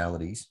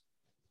personalities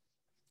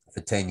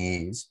for 10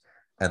 years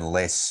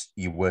unless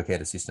you work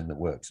out a system that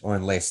works, or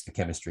unless the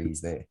chemistry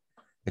is there.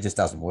 It just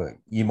doesn't work.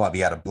 You might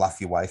be able to bluff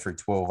your way through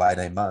 12,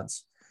 18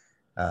 months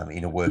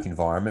in a work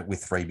environment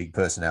with 3 big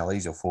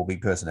personalities, or 4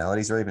 big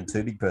personalities, or even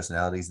 2 big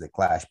personalities that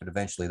clash, but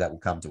eventually that will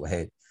come to a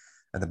head.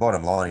 And the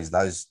bottom line is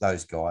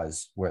those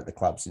guys were at the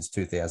club since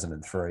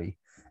 2003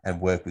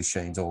 and worked with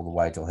Sheens all the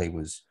way till he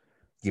was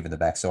given the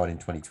backside in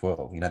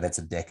 2012. You know, that's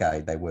a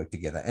decade they worked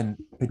together. And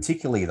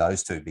particularly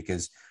those two,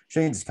 because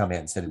Sheens has come out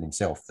and said it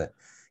himself that,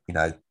 you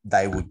know,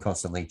 they would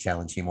constantly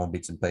challenge him on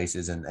bits and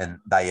pieces, and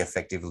they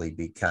effectively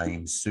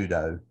became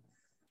pseudo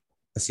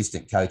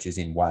assistant coaches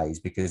in ways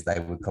because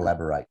they would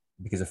collaborate,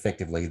 because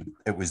effectively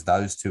it was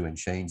those two and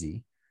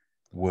Sheensy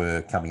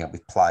were coming up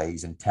with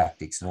plays and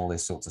tactics and all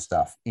this sorts of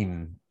stuff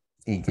in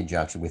in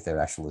conjunction with their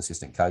actual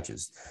assistant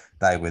coaches.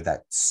 They were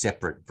that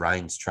separate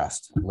brains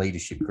trust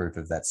leadership group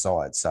of that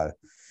side. So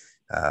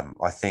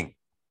I think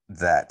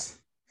that,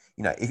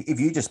 if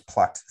you just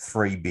plucked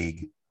three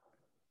big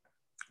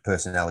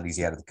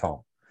personalities out of the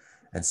comp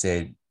and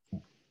said,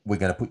 we're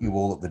going to put you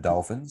all at the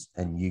Dolphins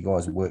and you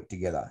guys work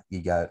together,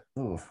 you go,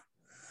 oh,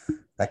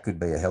 that could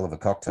be a hell of a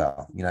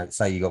cocktail.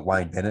 Say you got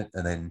Wayne Bennett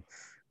and then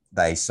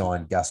they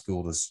signed Gus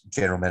Gould as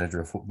general manager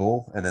of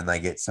football, and then they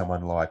get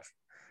someone like,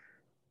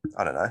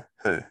 I don't know,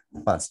 who,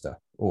 Munster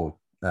or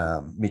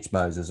Mitch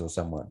Moses or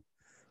someone,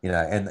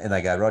 and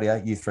they go,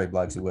 rightio, you three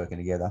blokes are working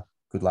together.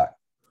 Good luck.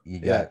 You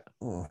go,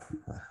 oh,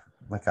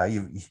 okay,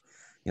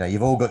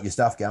 you've all got your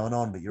stuff going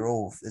on, but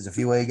there's a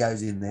few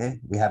egos in there.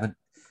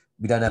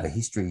 We don't have a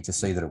history to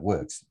see that it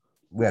works.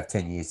 We have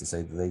 10 years to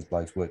see that these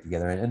blokes work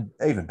together, and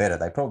even better,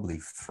 they probably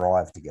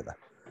thrive together.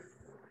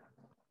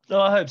 No,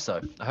 I hope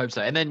so.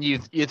 And then you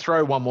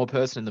throw one more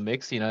person in the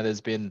mix.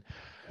 There's been,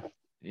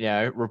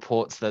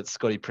 reports that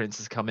Scotty Prince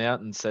has come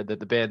out and said that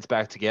the band's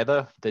back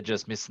together. They're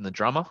just missing the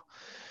drummer,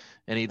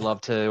 and he'd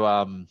love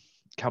to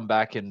come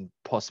back and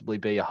possibly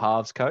be a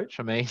halves coach.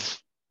 I mean,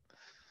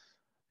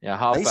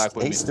 halfback.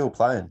 He's still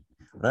playing.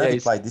 I don't know if he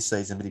played this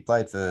season, but he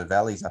played for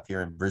Valleys up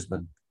here in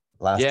Brisbane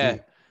last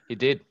year. He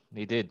did.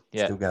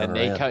 Yeah, still going and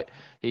around.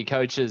 he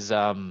coaches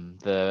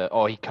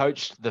he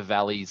coached the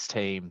Valleys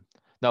team.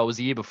 No, it was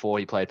the year before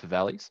he played for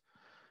Valleys,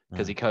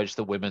 because he coached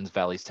the women's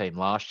Valleys team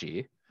last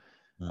year.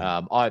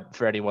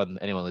 For anyone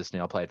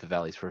listening, I played for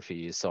Valleys for a few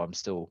years, so I'm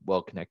still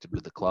well connected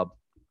with the club.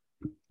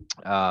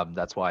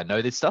 That's why I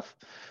know this stuff.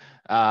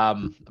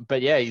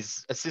 But yeah,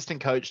 he's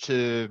assistant coach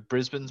to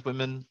Brisbane's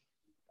women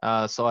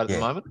side at the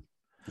moment.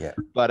 Yeah.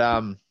 But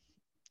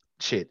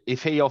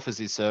if he offers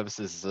his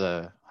services as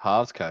a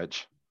halves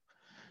coach,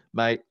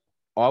 mate,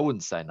 I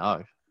wouldn't say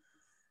no.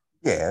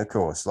 Yeah, of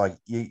course. Like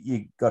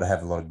you got to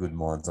have a lot of good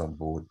minds on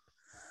board.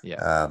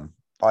 Yeah.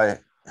 I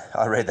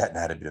read that and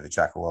had a bit of a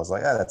chuckle. I was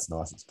like, oh, that's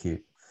nice. It's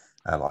cute.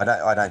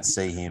 I don't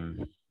see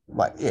him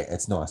like, yeah,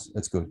 it's nice.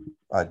 It's good.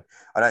 I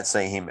don't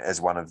see him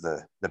as one of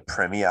the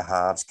premier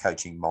halves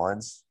coaching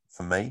minds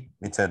for me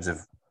in terms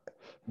of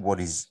what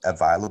is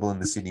available in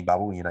the Sydney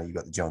bubble. You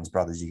got the Johns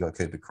brothers, you got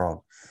Cooper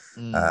Cron.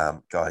 You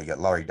got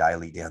Laurie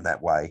Daly down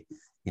that way.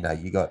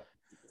 You got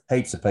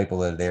heaps of people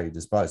that are there at your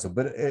disposal.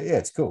 But yeah,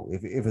 it's cool.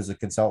 If it was a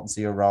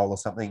consultancy or role or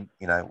something,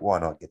 why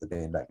not get the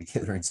band back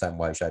together in some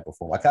way, shape, or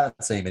form? I can't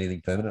see him anything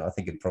permanent. I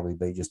think it'd probably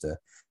be just a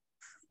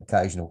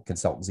occasional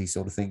consultancy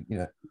sort of thing.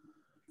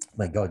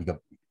 Thank God you got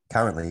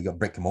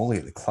Brett Kamali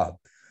at the club.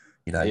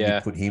 You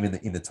put him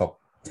in the top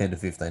 10 to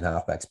 15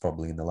 halfbacks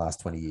probably in the last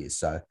 20 years.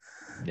 So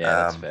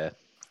yeah, that's fair.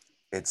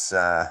 It's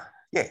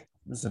it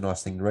was a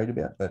nice thing to read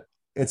about, but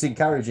it's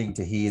encouraging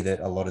to hear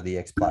that a lot of the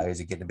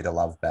ex-players are getting a bit of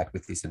love back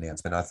with this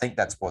announcement. I think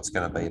that's what's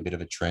going to be a bit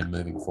of a trend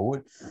moving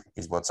forward,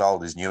 is what's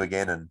old is new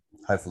again, and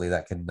hopefully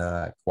that can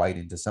equate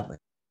into something.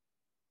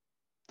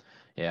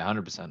 Yeah,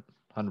 100%.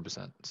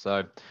 100%.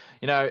 So,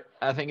 I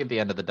think at the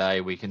end of the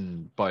day, we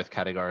can both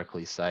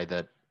categorically say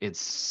that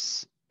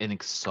it's an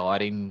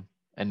exciting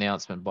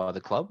announcement by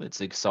the club.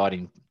 It's an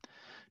exciting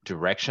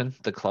direction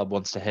the club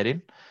wants to head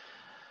in.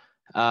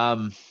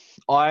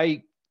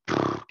 I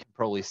can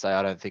probably say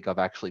I don't think I've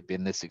actually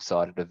been this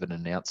excited of an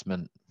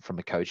announcement from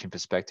a coaching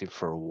perspective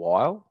for a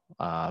while,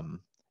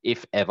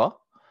 if ever.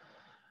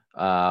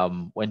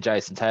 When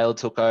Jason Taylor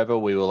took over,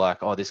 we were like,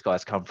 oh, this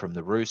guy's come from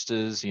the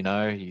Roosters,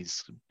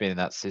 he's been in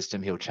that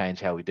system, he'll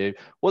change how we do.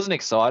 Wasn't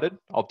excited,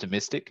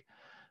 optimistic.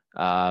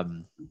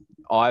 Ivan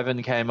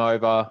came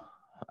over.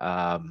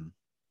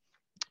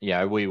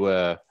 We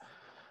were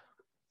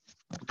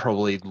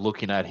probably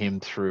looking at him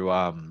through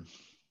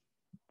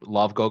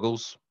love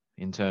goggles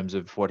in terms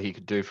of what he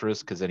could do for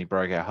us, because then he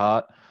broke our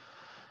heart.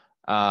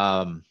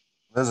 There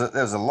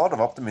was a lot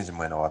of optimism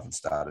when Ivan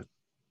started.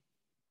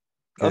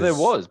 Oh, there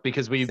was,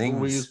 because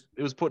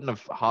it was putting a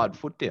hard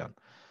foot down.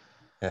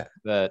 Yeah.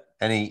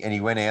 And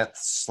he went out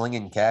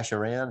slinging cash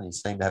around, and he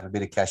seemed to have a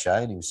bit of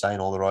cachet, and he was saying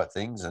all the right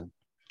things, and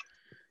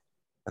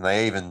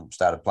they even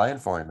started playing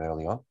for him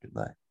early on, didn't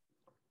they?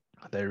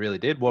 They really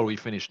did. Well, we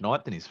finished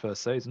 9th in his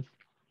first season.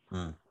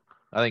 I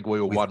think we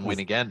were one win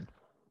again.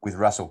 With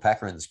Russell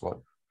Packer in the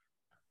squad.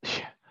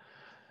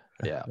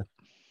 Yeah.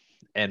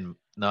 And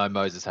no,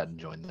 Moses hadn't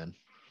joined then.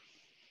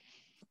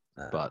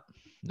 No. But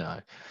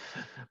no.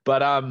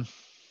 But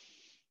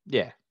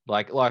yeah,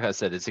 like I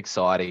said, it's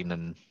exciting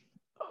and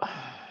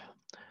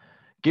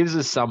gives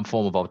us some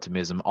form of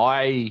optimism.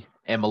 I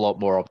am a lot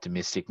more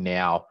optimistic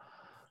now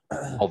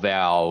of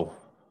our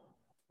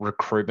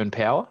recruitment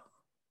power.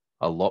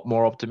 A lot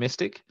more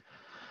optimistic.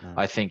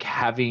 I think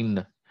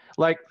having,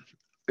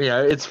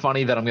 it's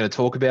funny that I'm going to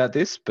talk about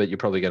this, but you're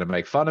probably going to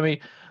make fun of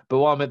me. But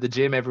while I'm at the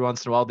gym, every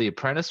once in a while, The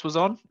Apprentice was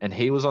on, and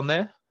he was on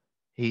there.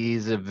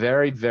 He's a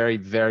very, very,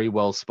 very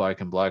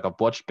well-spoken bloke. I've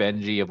watched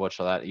Benji. I've watched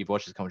all that. You've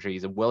watched his commentary.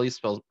 He's a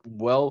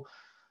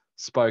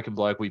well-spoken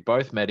bloke. We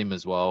both met him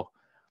as well.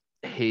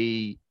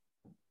 He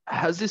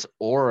has this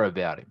aura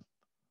about him.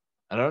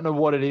 I don't know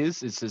what it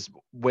is. It's just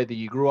whether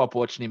you grew up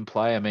watching him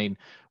play. I mean,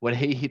 when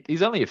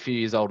he's only a few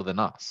years older than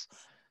us.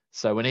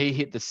 So when he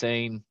hit the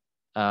scene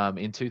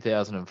in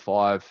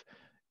 2005,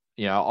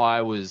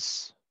 I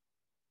was,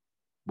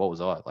 what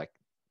was I, like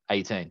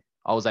 18?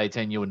 I was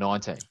 18, you were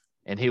 19,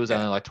 and he was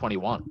only like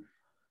 21.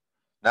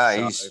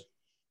 No, So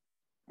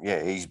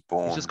he's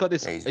born. he's just got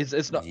this. He's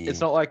It's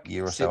not like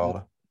year or so sitting.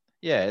 older.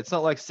 Yeah, it's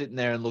not like sitting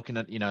there and looking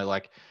at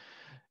like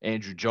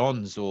Andrew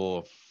Johns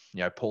or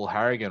Paul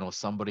Harrigan or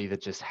somebody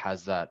that just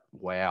has that.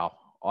 Wow,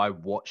 I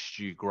watched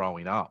you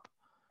growing up.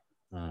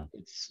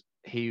 It's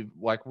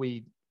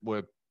we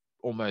were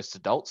almost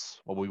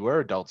adults. Well, we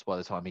were adults by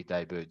the time he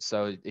debuted.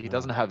 So he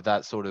doesn't have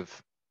that sort of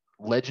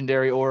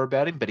legendary aura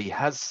about him, but he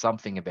has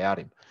something about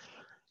him.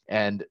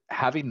 And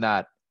having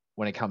that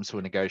when it comes to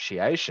a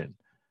negotiation,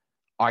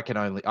 I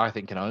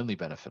think can only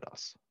benefit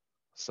us.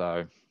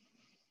 So,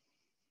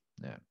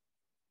 yeah.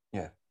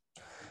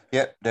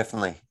 Yeah,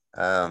 definitely.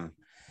 There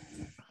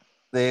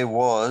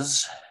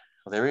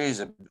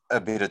is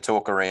a bit of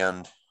talk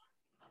around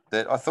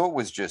that I thought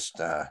was just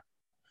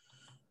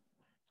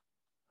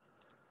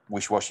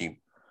wish-washy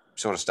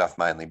sort of stuff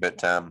mainly,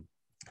 but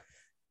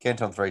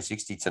Kent on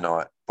 360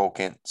 tonight, Paul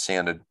Kent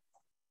sounded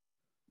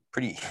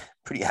pretty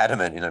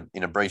adamant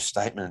in a brief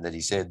statement that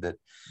he said that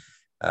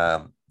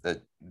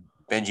that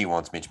Benji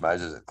wants Mitch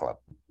Moses at the club.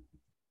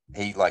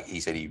 He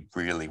said he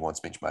really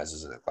wants Mitch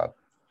Moses at the club.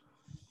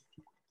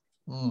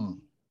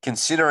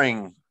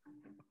 Considering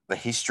the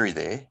history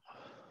there,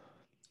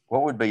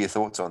 what would be your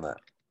thoughts on that?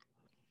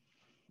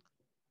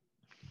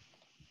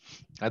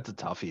 That's a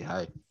toughie,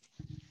 hey.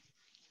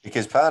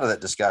 Because part of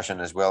that discussion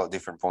as well at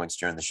different points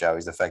during the show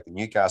is the fact that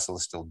Newcastle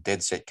is still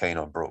dead set keen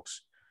on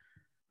Brooks.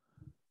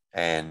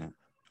 And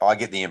I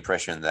get the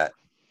impression that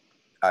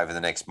over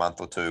the next month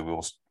or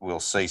two, we'll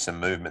see some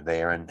movement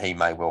there, and he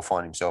may well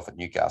find himself at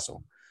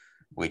Newcastle,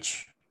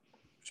 which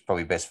is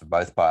probably best for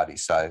both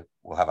parties. So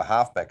we'll have a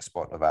halfback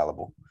spot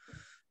available,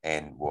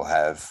 and we'll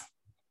have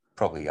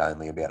probably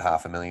only about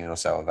 $500,000 or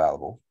so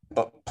available,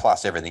 but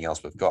plus everything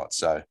else we've got.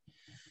 So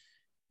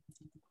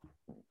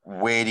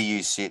where do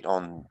you sit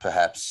on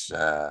perhaps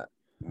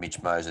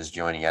Mitch Moses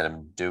joining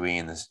Adam Dewey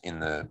in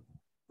the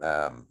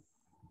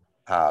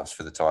halves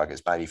for the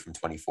Tigers, maybe from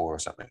 24 or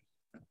something?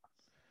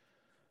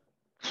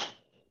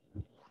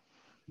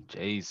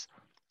 Jeez.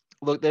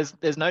 Look,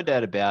 there's no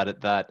doubt about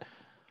it that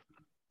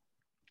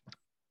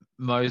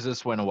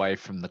Moses went away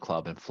from the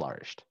club and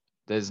flourished.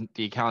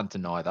 You can't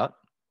deny that.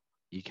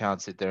 You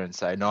can't sit there and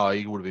say, no,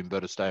 he would have been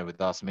better staying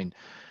with us. I mean,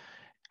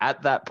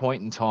 at that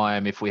point in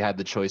time, if we had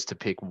the choice to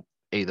pick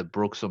either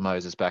Brooks or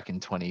Moses back in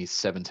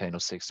 2017 or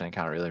 16,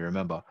 can't really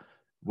remember,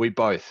 we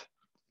both,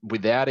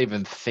 without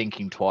even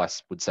thinking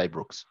twice, would say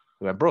Brooks.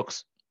 We went,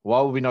 Brooks.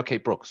 Why would we not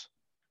keep Brooks?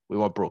 We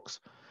want Brooks.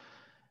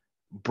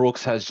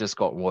 Brooks has just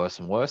gotten worse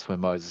and worse where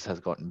Moses has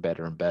gotten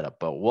better and better.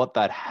 But what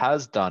that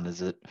has done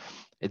is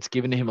it's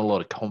given him a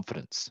lot of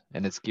confidence,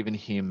 and it's given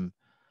him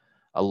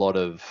a lot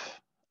of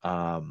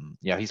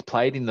he's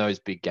played in those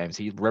big games.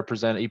 He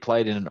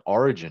played in an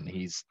Origin.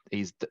 He's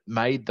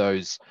made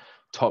those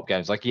top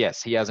games. Like,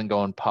 yes, he hasn't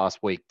gone past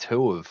week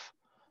 2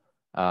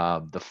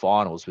 of the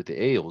finals with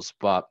the Eels,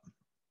 but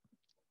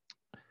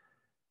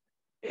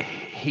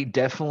he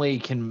definitely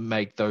can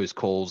make those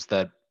calls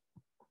that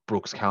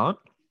Brooks can't.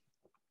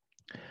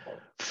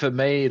 For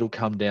me, it'll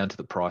come down to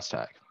the price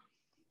tag.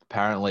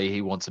 Apparently, he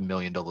wants $1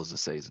 million a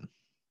season.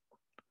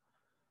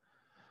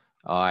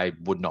 I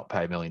would not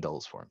pay $1 million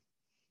for him.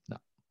 No,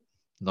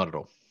 not at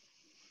all.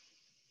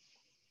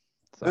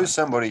 So, who's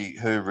somebody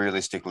who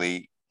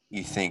realistically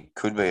you think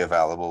could be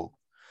available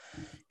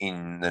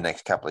in the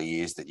next couple of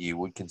years that you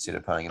would consider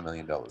paying $1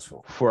 million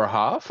for? For a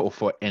half or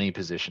for any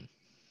position?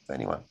 For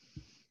anyone.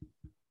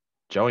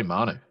 Joey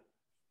Manu.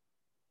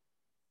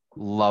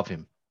 Love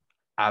him.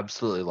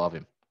 Absolutely love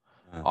him.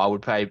 I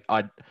would pay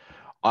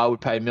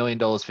 $1 million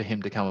for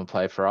him to come and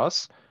play for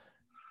us.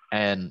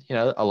 And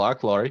I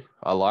like Laurie,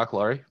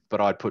 but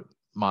I'd put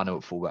Manu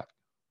at fullback.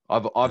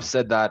 I've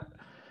said that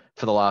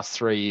for the last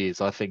 3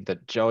 years. I think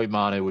that Joey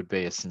Manu would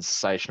be a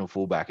sensational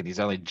fullback, and he's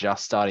only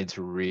just starting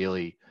to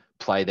really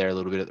play there a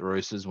little bit at the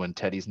Roosters when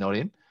Teddy's not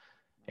in,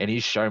 and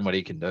he's shown what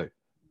he can do.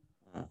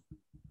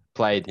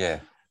 Played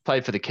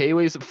for the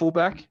Kiwis at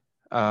fullback.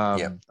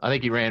 I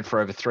think he ran for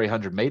over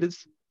 300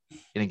 meters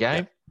in a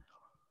game.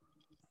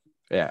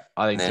 Yeah,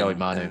 I think Joey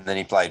Manu. And then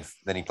he played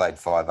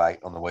 5'8"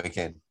 on the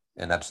weekend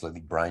and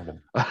absolutely brained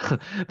him.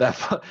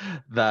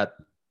 that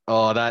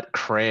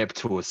cramp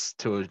to a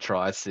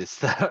try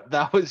assist.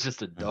 That was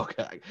just a dog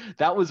hack.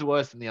 That was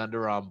worse than the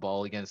underarm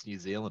bowl against New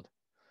Zealand.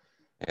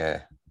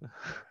 Yeah.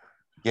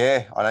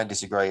 Yeah, I don't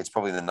disagree. It's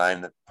probably the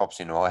name that pops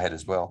into my head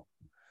as well.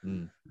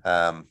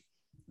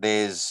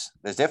 There's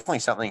definitely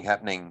something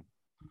happening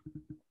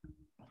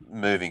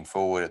moving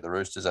forward at the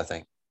Roosters, I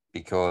think,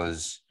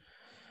 because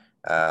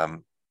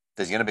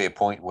there's going to be a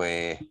point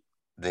where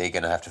they're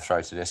going to have to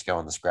throw Tedesco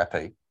on the scrap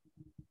heap.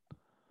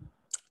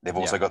 They've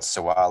also got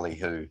Sawali,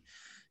 who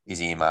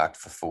is earmarked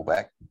for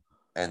fullback.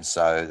 And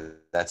so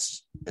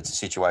it's a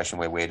situation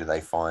where do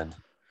they find,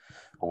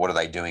 or what are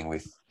they doing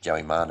with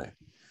Joey Manu?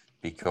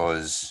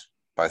 Because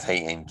both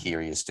he and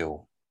Kiri are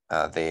still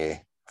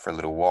there for a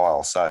little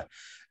while. So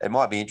it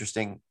might be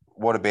interesting.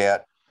 what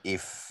about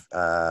if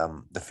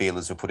the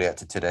feelers were put out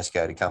to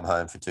Tedesco to come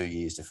home for 2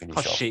 years to finish Oh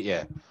off? shit,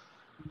 yeah. Yeah,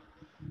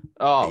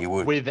 Oh, you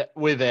would.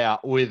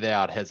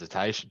 without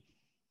hesitation.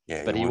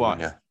 Yeah, But you he would, won't.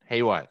 wouldn't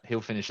He won't.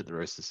 He'll finish at the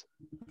Roosters.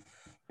 you?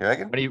 You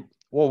reckon?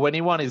 When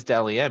he won his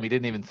Dally M, he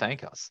didn't even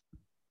thank us.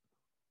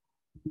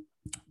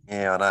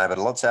 Yeah, I know, but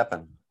a lot's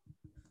happened.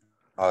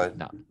 I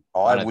No,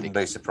 wouldn't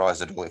be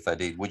surprised at all if they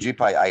did. Would you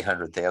pay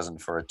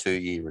 $800,000 for a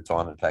 2-year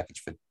retirement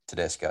package for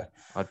Tedesco?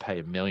 I'd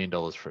pay $1 million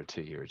for a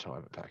 2-year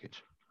retirement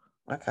package.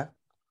 Okay,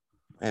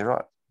 yeah,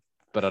 right.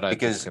 But I don't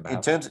Because think it's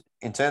going to happen.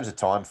 in terms of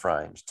time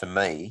frames, to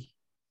me,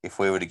 if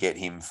we were to get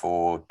him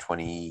for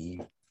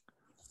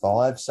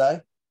 25,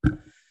 say,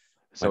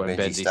 So when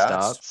Benji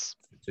starts,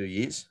 2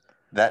 years,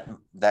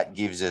 that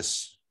gives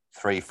us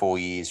 3-4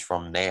 years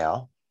from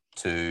now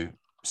to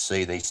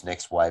see this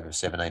next wave of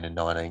 17 and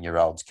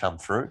 19-year-olds come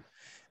through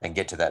and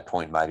get to that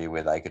point maybe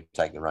where they could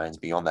take the reins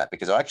beyond that.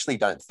 Because I actually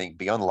don't think,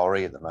 beyond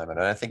Laurie at the moment,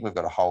 I don't think we've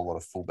got a whole lot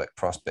of fullback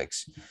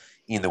prospects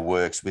in the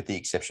works, with the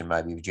exception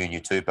maybe of Junior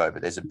Tupou.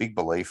 But there's a big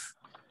belief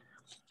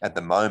at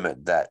the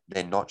moment that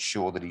they're not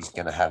sure that he's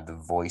going to have the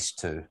voice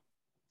to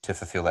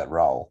fulfill that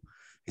role.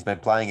 He's been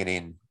playing it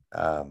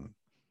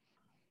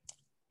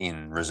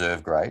in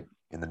reserve grade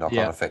in the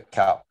knock-on effect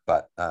cup,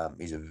 but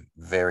he's a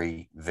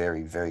very,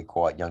 very, very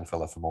quiet young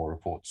fella from all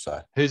reports.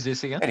 So who's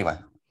this again? anyway,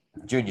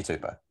 Junior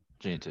Tupou.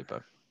 Junior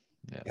Tupou.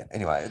 Yeah.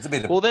 Anyway, it's a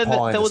bit of Well, then pie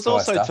in there the was sky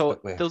also stuff.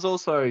 there was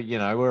also,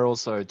 we're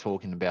also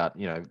talking about,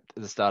 at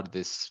the start of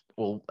this,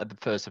 well, at the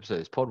first episode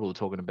of this pod, we were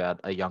talking about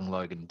a young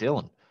Logan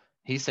Dillon.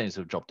 He seems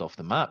to have dropped off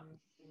the map.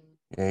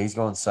 Yeah, he's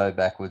gone so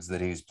backwards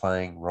that he's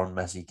playing Ron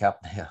Massey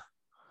Cup now.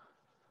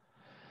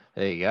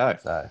 There you go.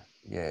 So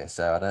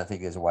I don't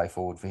think there's a way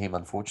forward for him,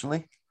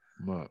 unfortunately.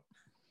 Right.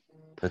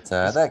 But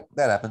that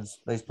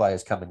happens. These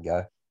players come and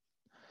go.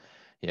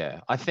 Yeah,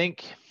 I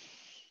think,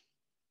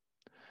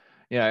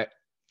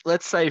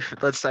 let's say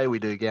we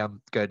do go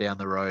down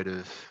the road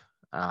of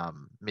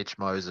Mitch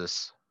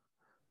Moses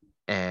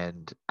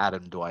and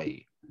Adam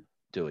Dewey.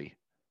 Do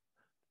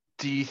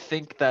you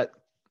think that,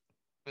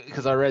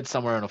 because I read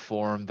somewhere on a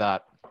forum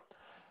that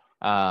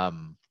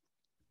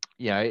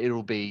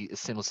it'll be a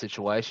similar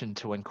situation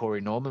to when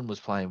Corey Norman was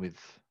playing with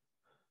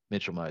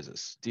Mitchell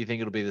Moses. Do you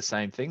think it'll be the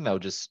same thing? They'll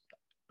just,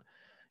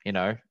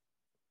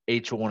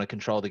 each will want to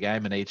control the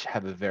game and each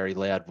have a very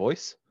loud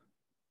voice?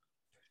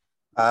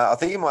 I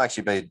think it might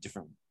actually be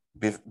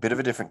a bit of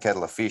a different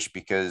kettle of fish,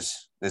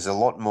 because there's a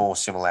lot more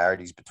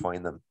similarities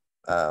between them.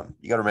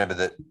 You got to remember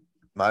that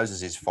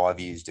Moses is 5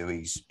 years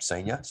Dewey's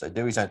senior, so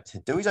Dewey's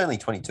only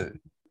 22.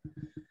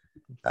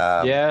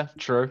 Yeah,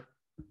 true.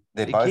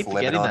 They're You both keep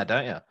forgetting Lebanon. that,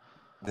 don't you?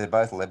 They're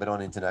both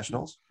Lebanon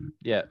internationals.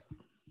 Yeah.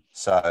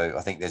 So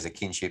I think there's a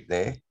kinship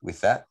there with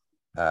that.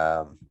 You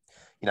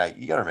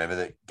got to remember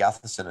that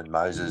Gutherson and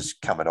Moses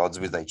come at odds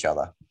with each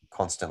other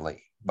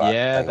constantly. But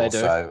yeah,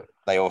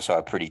 they also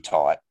are pretty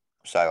tight.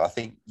 So I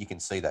think you can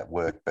see that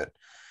work. But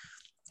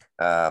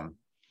I've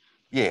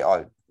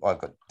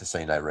got to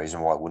see no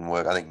reason why it wouldn't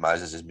work. I think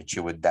Moses has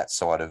matured that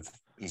side of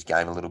his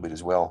game a little bit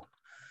as well.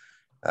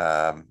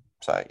 I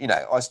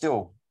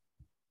still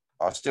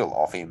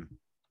off him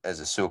as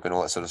a sook and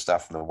all that sort of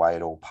stuff from the way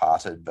it all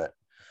parted. But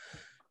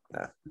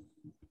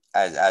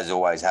as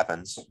always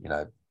happens,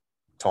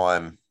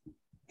 time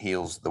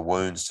heals the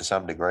wounds to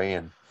some degree.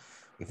 And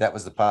if that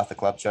was the path the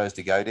club chose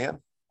to go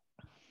down,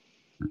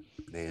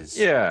 there's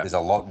a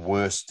lot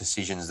worse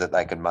decisions that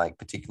they could make,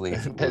 particularly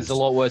if there's a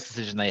lot worse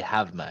decision they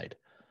have made.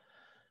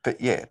 But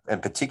yeah,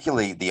 and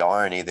particularly the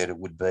irony that it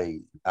would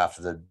be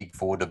after the Big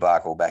Four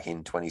debacle back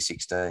in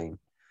 2016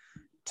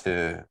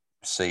 to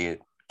see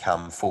it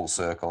come full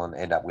circle and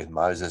end up with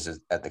Moses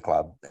at the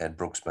club and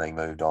Brooks being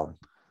moved on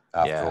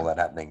after all that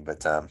happening.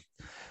 But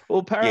well,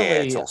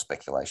 apparently, it's all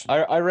speculation.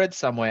 I read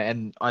somewhere,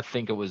 and I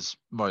think it was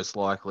most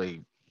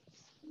likely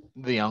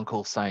the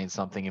uncle saying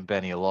something in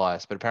Benny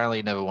Elias, but apparently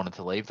he never wanted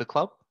to leave the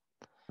club.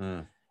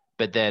 Mm.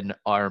 But then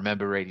I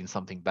remember reading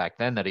something back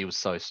then that he was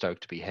so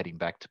stoked to be heading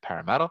back to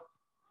Parramatta.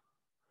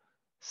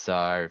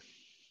 So,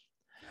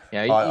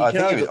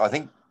 I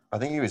think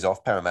he was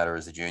off Parramatta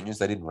as the juniors.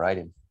 They didn't rate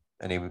him,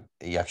 and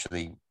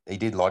he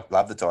did love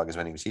the Tigers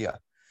when he was here.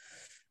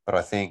 But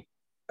I think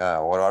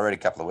what I read a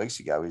couple of weeks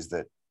ago is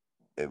that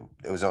it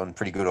was on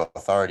pretty good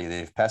authority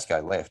that if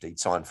Pascoe left, he'd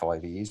sign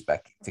 5 years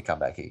back to come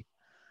back here.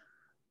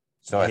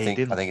 So I think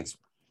it's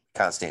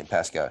can't stand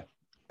Pascoe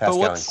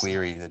and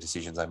Cleary, the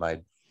decisions they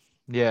made.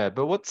 Yeah,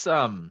 but what's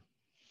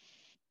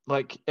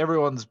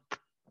everyone's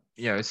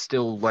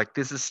still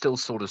this is still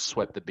sort of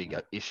swept the big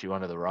issue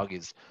under the rug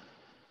is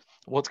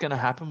what's going to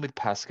happen with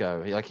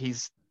Pascoe.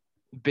 He's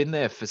been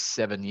there for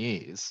 7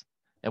 years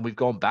and we've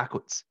gone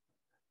backwards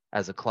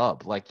as a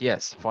club.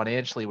 Yes,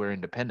 financially we're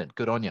independent.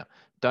 Good on you.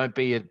 Don't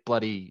be the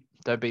GM,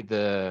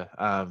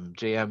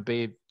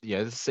 be the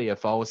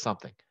CFO or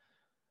something.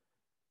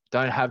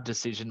 Don't have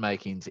decision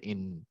makings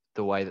in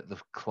the way that the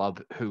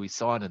club who we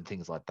sign and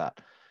things like that.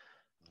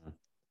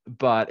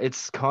 But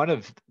it's kind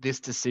of, this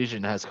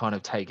decision has kind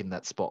of taken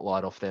that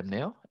spotlight off them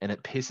now, and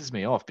it pisses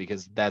me off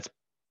because that's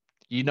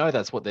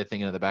what they're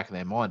thinking in the back of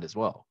their mind as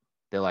well.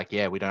 they're like,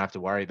 yeah, we don't have to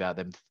worry about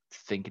them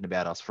thinking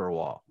about us for a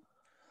while.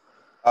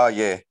 Oh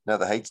yeah, no,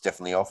 the heat's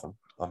definitely off them.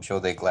 I'm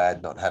sure they're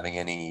glad not having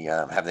any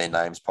have their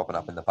names popping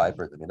up in the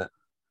paper at the minute.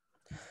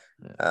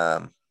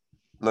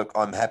 Look,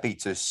 I'm happy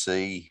to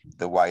see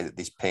the way that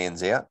this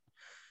pans out.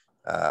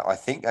 I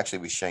think actually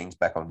with Sheens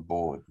back on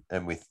board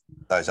and with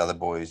those other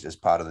boys as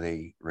part of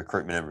the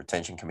recruitment and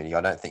retention committee,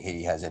 I don't think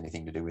he has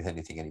anything to do with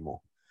anything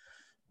anymore.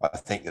 I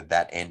think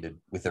that ended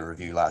with a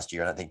review last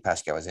year. I don't think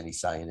Pascal has any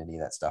say in any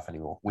of that stuff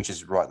anymore, which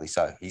is rightly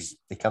so.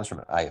 He comes from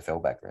an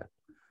AFL background.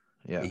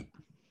 Yeah.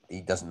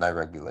 He doesn't know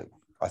rugby league.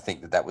 I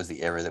think that was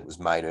the error that was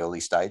made early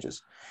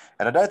stages.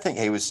 And I don't think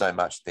he was so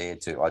much there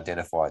to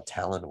identify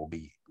talent or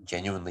be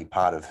genuinely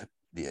part of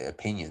the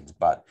opinions,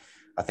 but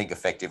I think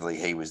effectively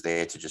he was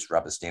there to just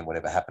rubber stamp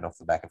whatever happened off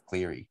the back of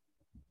Cleary.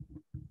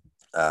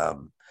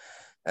 And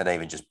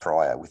even just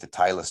prior with the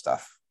Taylor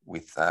stuff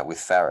with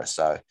Farah.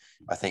 So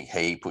I think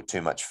he put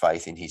too much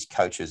faith in his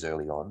coaches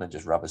early on and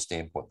just rubber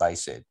stamp what they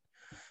said.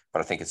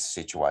 But I think it's a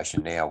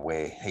situation now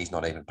where he's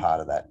not even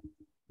part of that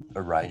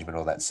arrangement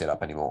or that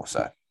setup anymore.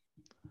 So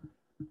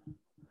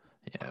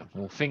yeah,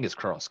 well, fingers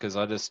crossed, because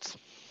I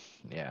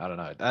don't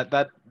know.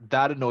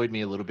 That annoyed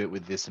me a little bit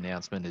with this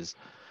announcement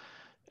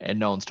and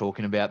no one's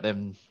talking about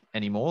them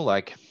anymore.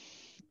 Like,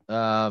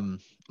 I'm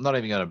not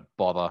even going to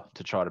bother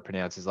to try to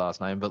pronounce his last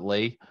name, but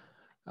Lee,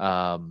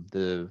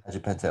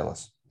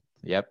 Pentelis.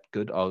 Yep,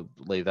 good. I'll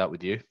leave that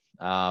with you.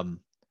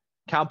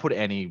 Can't put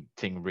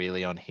anything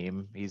really on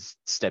him. He's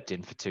stepped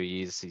in for 2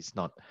 years.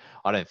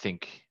 I don't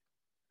think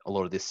a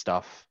lot of this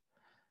stuff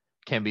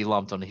can be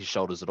lumped on his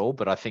shoulders at all,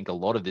 but I think a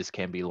lot of this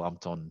can be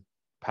lumped on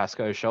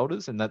Pasco's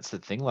shoulders. And that's the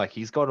thing. Like,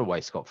 he's got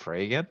away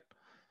scot-free again.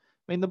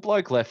 I mean, the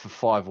bloke left for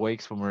 5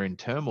 weeks when we were in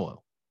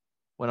turmoil,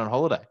 went on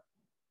holiday.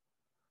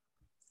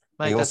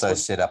 Mate, he also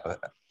set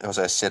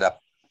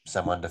up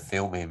someone to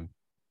film him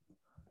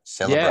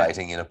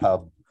celebrating in a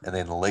pub and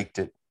then leaked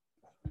it.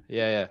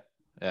 Yeah.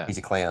 He's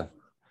a clown.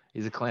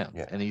 He's a clown.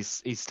 Yeah. And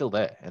he's still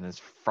there, and it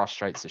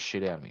frustrates the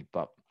shit out of me.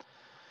 But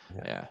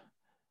yeah.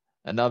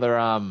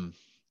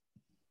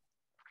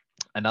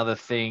 Another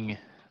thing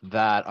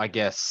that I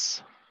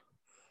guess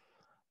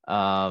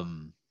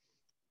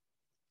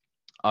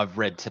I've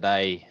read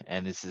today,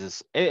 and this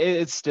is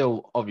it's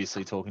still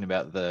obviously talking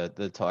about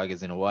the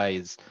Tigers in a way,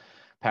 is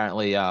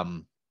apparently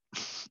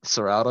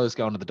Serraldo's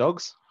going to the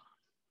Dogs.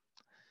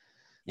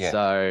 Yeah.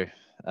 So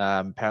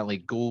apparently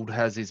Gould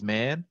has his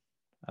man.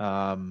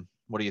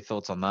 What are your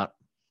thoughts on that?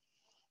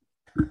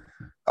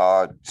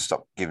 I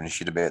stopped giving a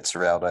shit about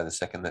Serraldo the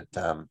second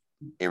that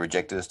he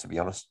rejected us, to be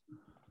honest.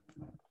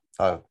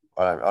 I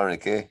don't really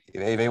care.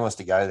 If he wants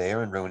to go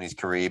there and ruin his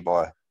career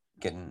by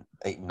getting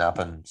eaten up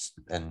and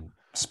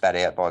spat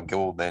out by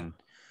Gould, then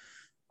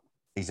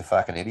he's a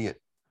fucking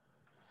idiot.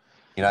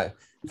 You know,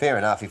 fair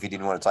enough if he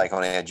didn't want to take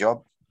on our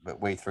job,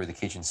 but we threw the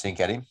kitchen sink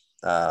at him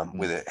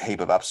with a heap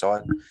of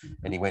upside,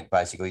 and he went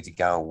basically to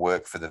go and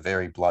work for the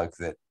very bloke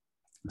that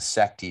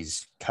sacked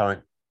his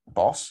current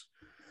boss,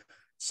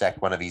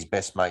 sacked one of his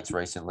best mates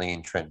recently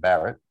in Trent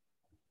Barrett,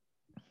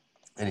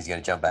 and he's going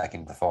to jump back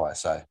into the fire.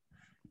 So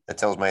that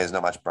tells me there's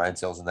not much brain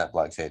cells in that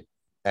bloke's head.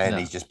 And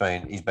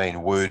he's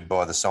been wooed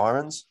by the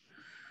sirens.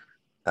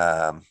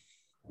 And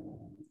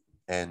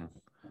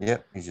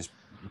yep, he's just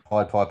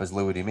Pied Piper's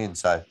lured him in.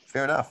 So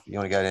fair enough. You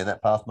want to go down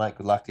that path, mate?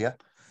 Good luck to you.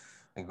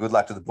 And good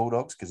luck to the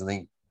Bulldogs, because I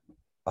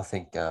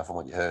think from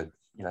what you heard,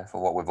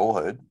 from what we've all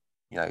heard,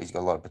 he's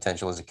got a lot of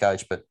potential as a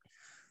coach, but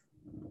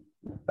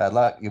bad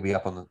luck. You'll be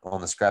up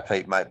on the scrap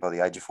heap, mate, by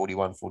the age of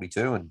 41,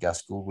 42, and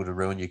Gus Gould would have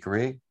ruined your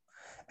career.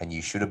 And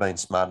you should have been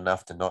smart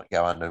enough to not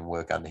go under and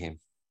work under him.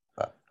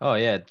 But oh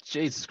yeah,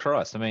 Jesus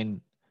Christ! I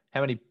mean, how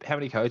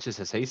many coaches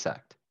has he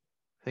sacked?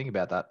 Think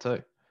about that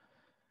too.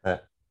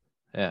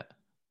 Yeah.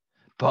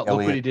 But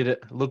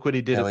Elliot, look what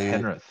he did at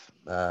Penrith.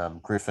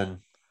 Griffin,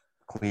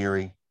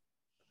 Cleary,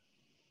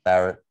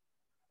 Barrett.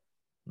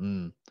 Oh,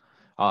 and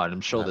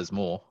I'm sure there's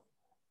more.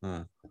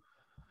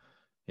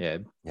 Yeah.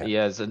 He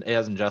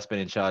hasn't just been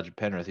in charge of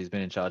Penrith. He's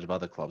been in charge of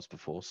other clubs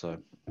before, so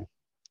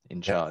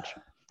in charge.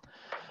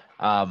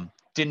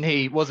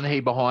 Wasn't he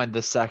behind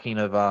the sacking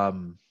of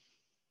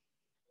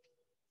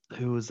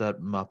who was that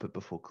Muppet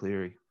before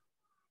Cleary?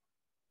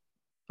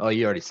 Oh,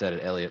 you already said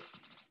it, Elliot.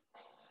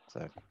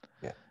 So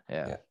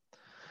yeah.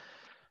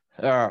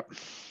 All right.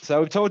 So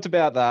we've talked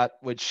about that,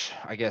 which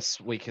I guess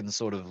we can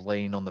sort of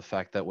lean on the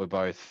fact that we're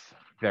both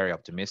very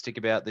optimistic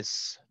about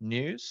this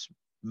news.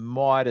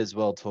 Might as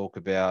well talk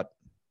about,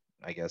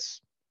 I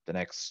guess, the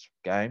next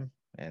game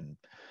and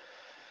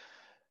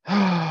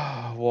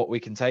what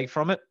we can take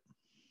from it.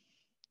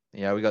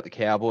 We got the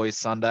Cowboys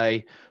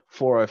Sunday,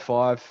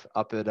 4:05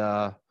 up at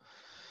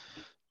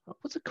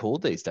what's it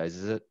called these days?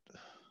 Is it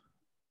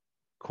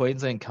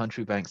Queensland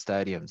Country Bank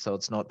Stadium? So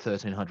it's not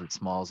 1300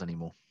 Smiles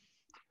anymore.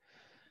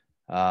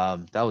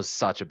 That was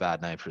such a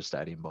bad name for a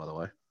stadium, by the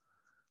way.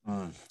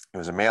 It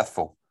was a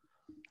mouthful.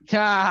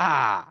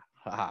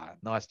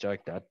 Nice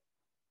joke, Dad.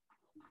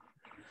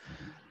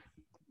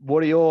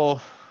 What are your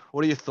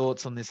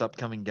thoughts on this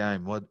upcoming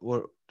game?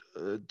 What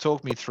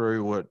talk me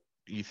through what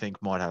you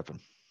think might happen?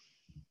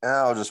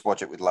 I'll just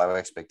watch it with low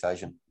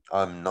expectation.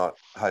 I'm not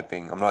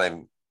hoping. I'm not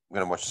even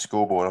going to watch the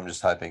scoreboard. I'm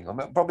just hoping. I'm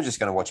probably just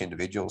going to watch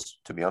individuals,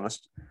 to be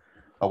honest.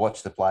 I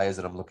watch the players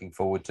that I'm looking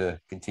forward to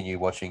continue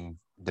watching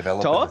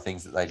develop Toa? and the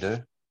things that they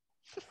do.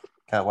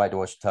 Can't wait to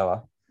watch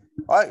Toa.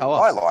 I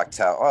Toa? like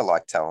Toa. I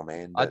like Toa,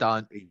 man. I But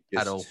don't he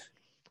at just, all.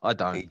 I he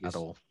don't at just,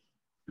 all.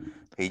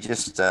 he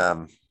just,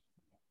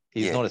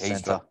 He's not a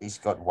centre. he's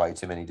got way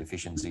too many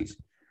deficiencies.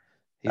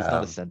 He's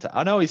not a centre.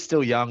 I know he's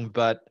still young,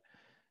 but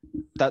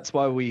that's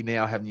why we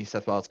now have New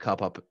South Wales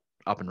Cup up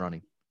and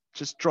running.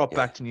 Just drop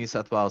back to New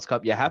South Wales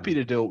Cup. You're happy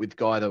to do it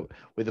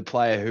with a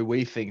player who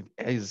we think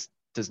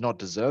does not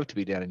deserve to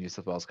be down in New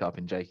South Wales Cup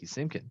in Jakey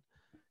Simkin.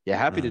 You're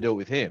happy to do it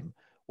with him.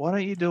 Why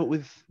don't you do it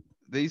with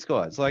these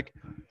guys? Like,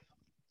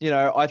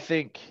 I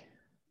think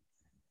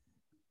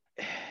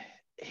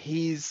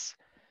his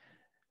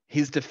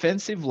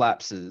defensive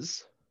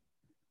lapses,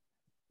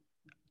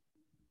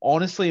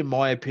 honestly, in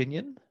my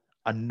opinion,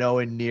 are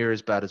nowhere near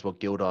as bad as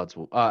what Gildard's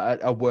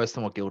are worse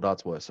than what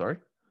Gildard's were. Sorry.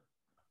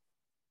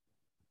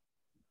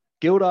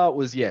 Gildart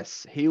was,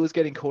 yes, he was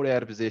getting caught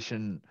out of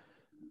position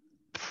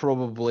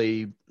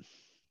probably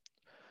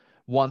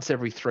once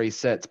every 3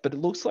 sets, but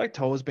it looks like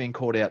Toa's being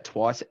caught out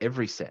twice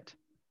every set.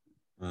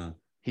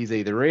 He's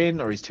either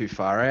in or he's too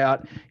far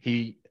out.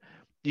 You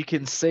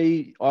can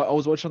see, I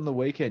was watching on the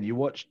weekend, you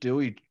watch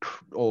Dewey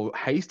or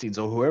Hastings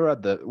or whoever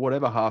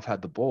whatever half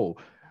had the ball,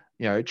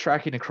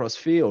 tracking across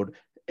field,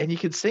 and you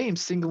can see him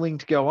singling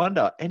to go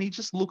under, and he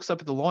just looks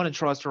up at the line and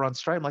tries to run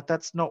straight. I'm like,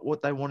 that's not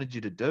what they wanted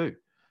you to do.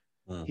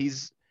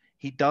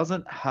 He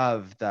doesn't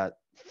have that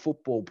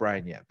football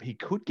brain yet. He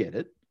could get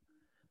it,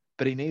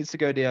 but he needs to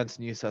go down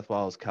to New South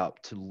Wales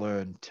Cup to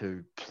learn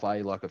to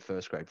play like a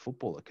first-grade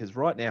footballer, because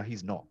right now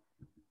he's not.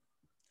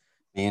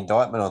 The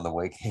indictment on the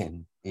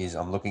weekend is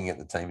I'm looking at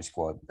the team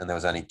squad, and there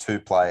was only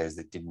 2 players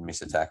that didn't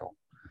miss a tackle.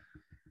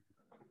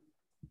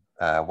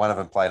 One of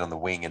them played on the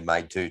wing and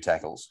made 2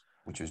 tackles,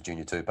 which was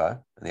Junior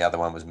Tupou, and the other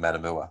one was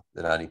Matamua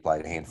that only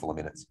played a handful of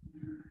minutes.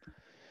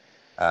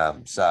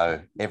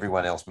 So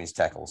everyone else missed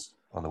tackles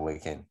on the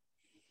weekend.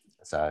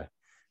 So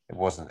it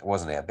wasn't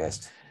our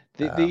best.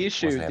 The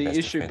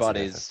issue, bud,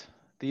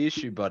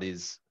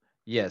 is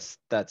yes,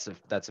 that's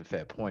a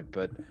fair point.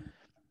 But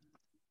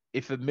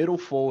if a middle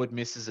forward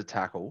misses a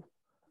tackle,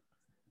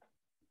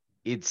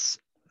 it's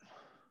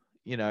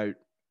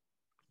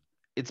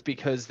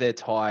because they're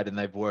tired and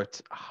they've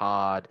worked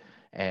hard,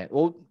 and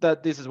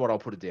this is what I'll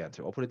put it down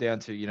to. I'll put it down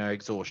to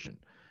exhaustion.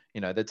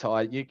 They're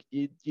tired.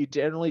 You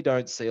generally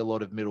don't see a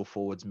lot of middle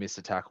forwards miss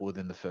a tackle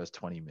within the first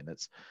 20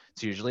 minutes.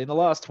 It's usually in the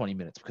last 20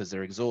 minutes because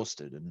they're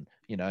exhausted and,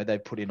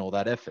 they've put in all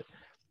that effort.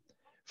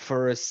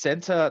 For a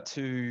centre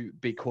to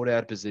be caught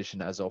out of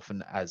position as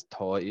often as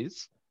Toa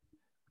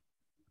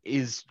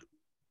is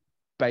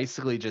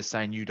basically just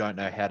saying you don't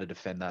know how to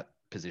defend that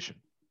position.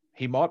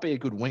 He might be a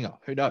good winger.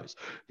 Who knows?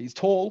 He's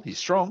tall. He's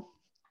strong.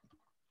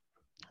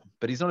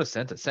 But he's not a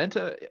centre.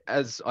 Centre,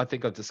 as I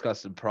think I've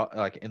discussed in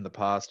the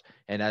past,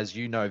 and as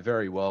you know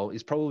very well,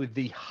 is probably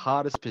the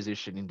hardest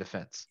position in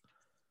defence.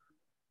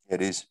 It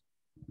is.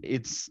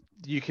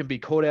 You can be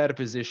caught out of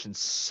position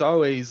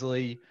so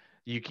easily.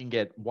 You can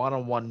get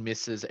one-on-one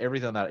misses,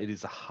 everything like that. It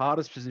is the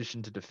hardest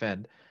position to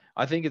defend.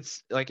 I think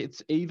it's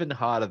even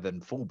harder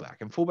than fullback,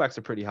 and fullback's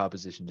a pretty hard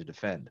position to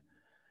defend.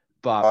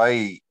 But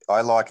I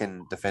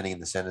liken defending in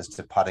the centres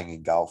to putting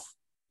in golf.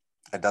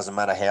 It doesn't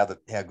matter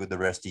how good the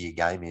rest of your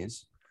game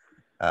is.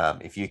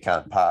 If you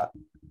can't putt,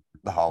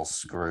 the hole's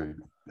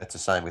screwed. It's the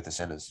same with the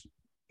centres.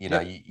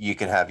 You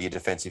can have your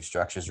defensive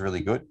structures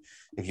really good.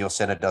 If your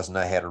centre doesn't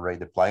know how to read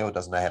the play or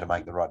doesn't know how to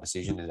make the right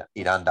decision,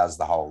 it undoes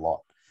the whole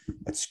lot.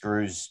 It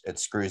screws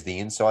the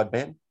inside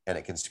men and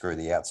it can screw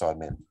the outside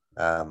men.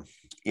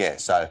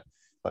 So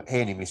look,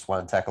 he only missed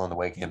 1 tackle on the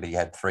weekend, but he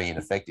had 3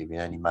 ineffective. He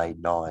only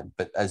made 9.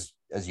 But as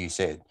you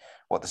said,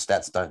 what the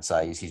stats don't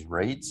say is his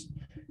reads,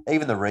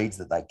 even the reads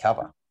that they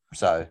cover.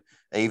 So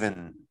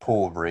even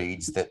poor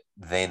reads that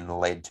then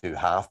led to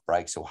half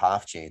breaks or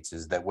half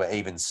chances that were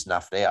even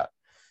snuffed out.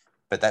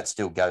 But that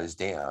still goes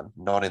down,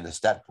 not in the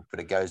stat book, but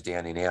it goes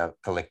down in our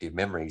collective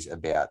memories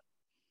about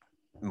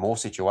more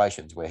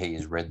situations where he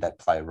has read that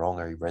play wrong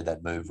or he read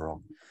that move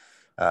wrong.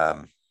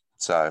 To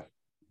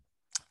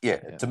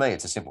me,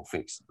 it's a simple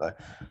fix.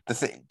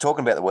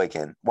 Talking about the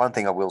weekend, one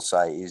thing I will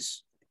say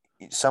is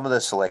some of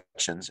the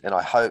selections, and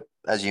I hope,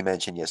 as you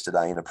mentioned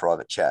yesterday in a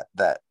private chat,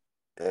 that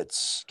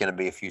it's going to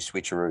be a few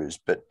switcheroos,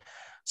 but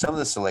some of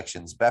the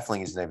selections,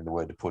 baffling isn't even the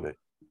word to put it.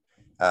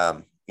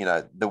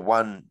 The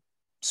one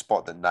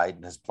spot that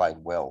Naden has played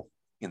well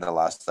in the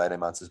last 18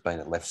 months has been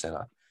at left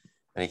centre,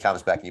 and he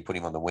comes back and you put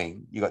him on the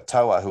wing. You got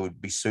Toa, who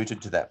would be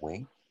suited to that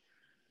wing.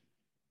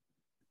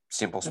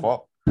 Simple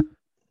swap.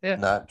 Yeah.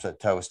 No, so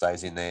Toa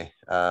stays in there.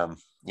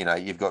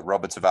 You've got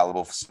Roberts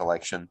available for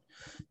selection,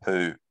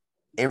 who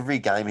every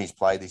game he's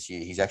played this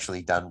year, he's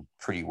actually done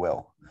pretty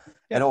well.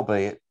 Yeah. And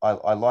albeit,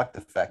 I like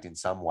the fact in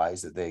some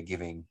ways that they're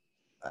giving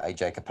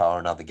AJ Kapara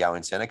another go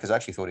in centre, because I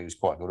actually thought he was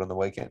quite good on the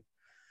weekend,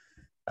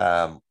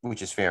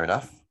 which is fair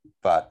enough.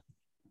 But,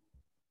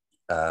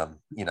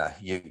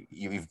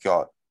 you've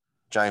got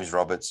James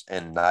Roberts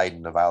and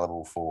Naden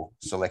available for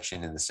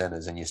selection in the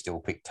centres, and you still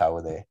pick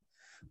Toa there.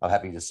 I'm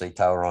happy to see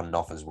Toa on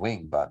Noffa's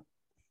wing, but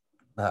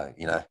no,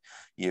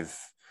 you've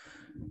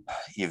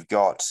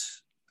got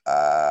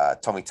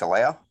Tommy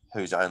Talau,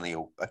 who's only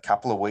a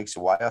couple of weeks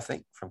away, I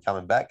think, from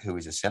coming back, who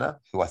is a centre,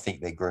 who I think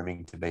they're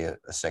grooming to be a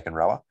second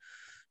rower.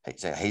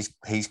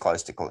 He's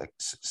close to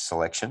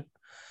selection.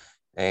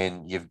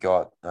 And you've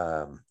got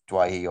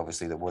Dwayne,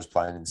 obviously, that was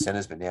playing in the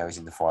centres, but now he's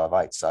in the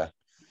 5'8". So,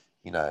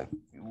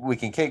 we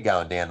can keep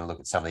going down and look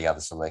at some of the other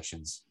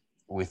selections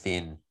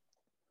within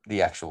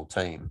the actual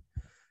team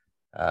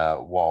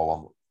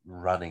while I'm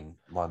running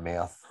my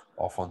mouth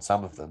off on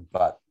some of them.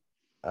 But,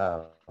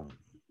 I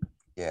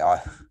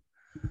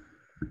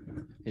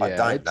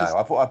don't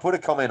know. I put a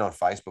comment on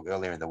Facebook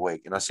earlier in the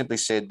week, and I simply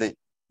said that,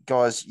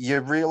 guys, you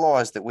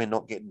realise that we're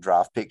not getting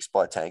draft picks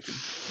by tanking.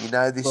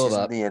 This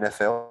isn't the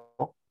NFL.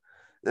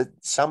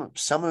 Some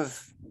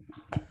of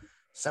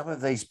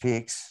these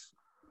picks,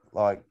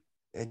 like,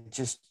 it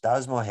just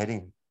does my head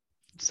in.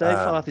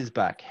 Seyfarth is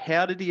back.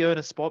 How did he earn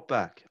a spot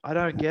back? I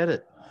don't get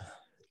it.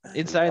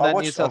 In saying that,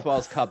 New South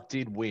Wales Cup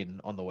did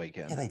win on the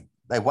weekend. Yeah,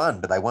 they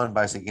won, but they won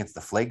basically against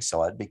the Flegg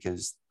side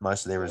because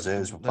most of their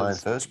reserves were playing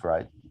first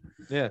grade.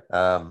 Yeah.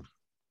 I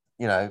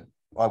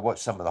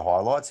watched some of the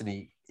highlights, and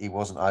he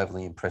wasn't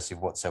overly impressive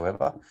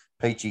whatsoever.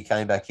 Peachy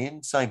came back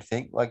in, same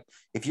thing. Like,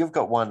 if you've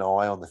got one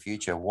eye on the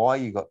future, why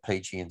you got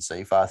Peachy and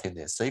Seyfarth in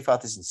there?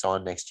 Seyfarth isn't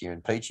signed next year,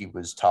 and Peachy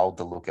was told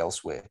to look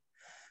elsewhere.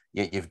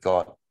 Yet you've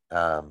got,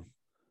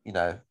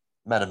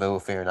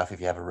 Matamua, fair enough if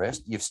you have a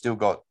rest. You've still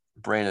got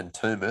Brandon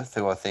Toomuth,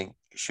 who I think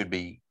should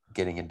be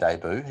getting a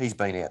debut. He's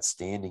been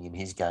outstanding in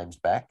his games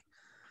back.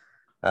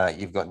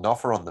 You've got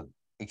Noffa on the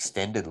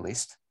extended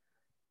list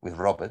with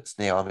Roberts.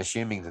 Now, I'm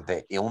assuming that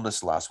their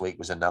illness last week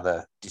was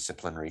another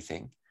disciplinary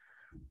thing.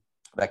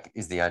 That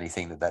is the only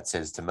thing that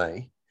says to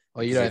me.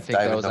 Oh, you don't think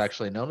that was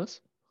actually an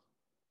illness?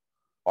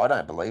 I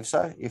don't believe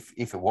so. If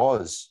it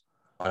was,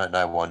 I don't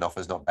know why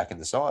Noffa's not back in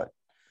the side.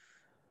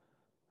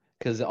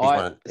 Because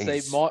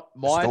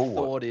my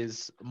thought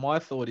is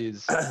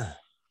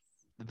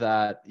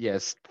that,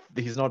 yes,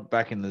 he's not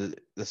back in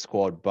the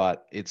squad,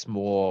 but it's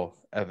more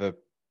of a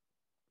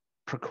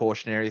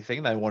precautionary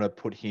thing. They want to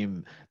put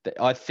him.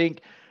 I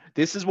think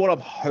this is what I'm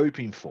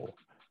hoping for.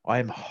 I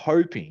am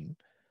hoping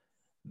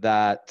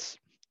that.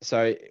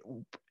 So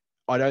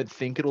I don't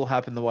think it'll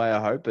happen the way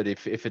I hope, but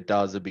if it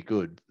does, it'd be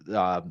good.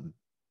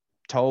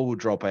 Toll will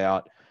drop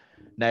out.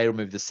 Nate will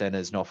move the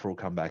centres. Noffa will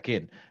come back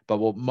in. But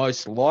what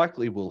most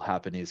likely will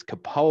happen is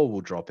Kapoa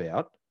will drop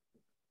out.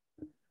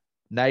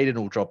 Naden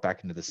will drop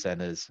back into the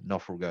centres.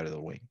 Noffa will go to the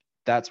wing.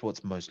 That's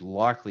what's most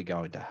likely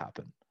going to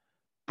happen.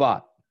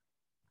 But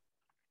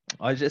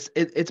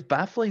it's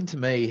baffling to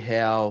me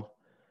how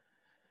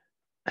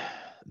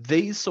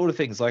these sort of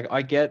things, like,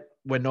 I get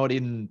we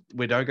don't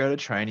go to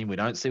training, we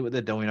don't see what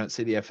they're doing, we don't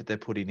see the effort they're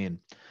putting in.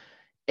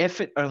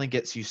 Effort only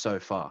gets you so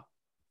far.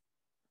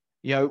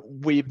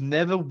 We've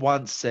never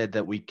once said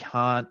that we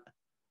can't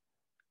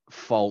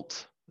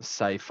fault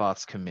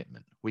Seyfarth's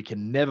commitment. We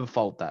can never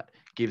fault that.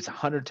 Gives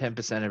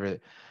 110% of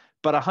it.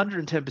 But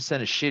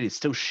 110% of shit is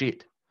still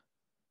shit.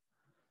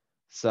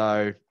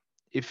 So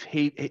if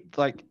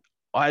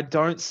I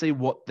don't see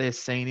what they're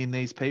seeing in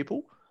these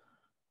people.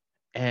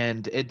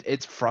 And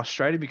it's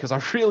frustrating because I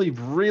really,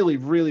 really,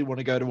 really want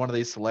to go to one of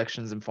these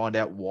selections and find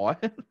out why.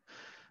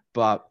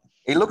 But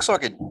he looks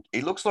like a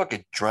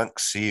drunk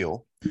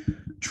seal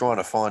trying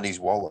to find his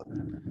wallet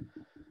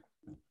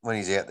when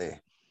he's out there.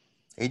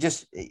 I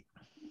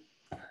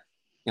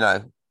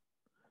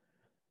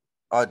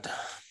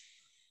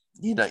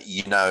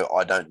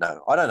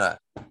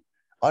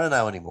don't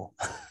know anymore.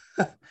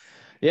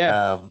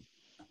 Yeah.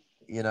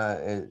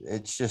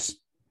 It's just,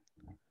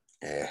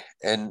 yeah.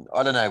 And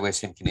I don't know where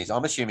Simpkin is.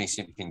 I'm assuming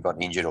Simpkin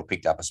got injured or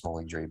picked up a small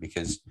injury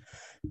because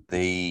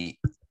the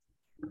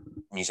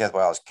New South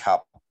Wales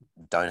Cup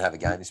don't have a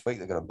game this week.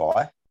 They've got a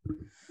bye.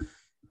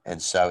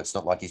 And so it's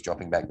not like he's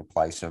dropping back to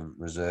play some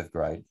reserve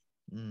grade.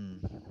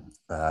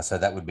 So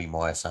that would be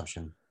my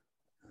assumption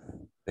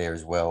there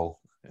as well.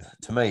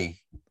 To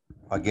me,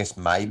 I guess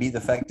maybe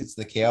the fact it's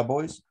the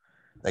Cowboys,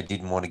 they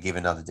didn't want to give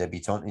another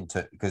debutant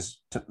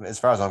because as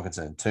far as I'm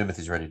concerned, Toomuth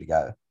is ready to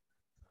go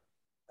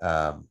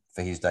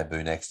for his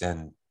debut next.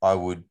 And I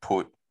would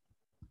put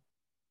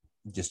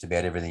just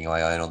about everything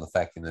I own on the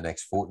fact in the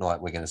next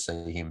fortnight we're going to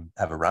see him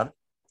have a run.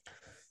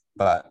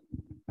 But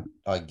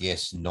I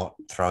guess not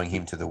throwing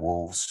him to the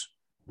Wolves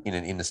in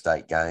an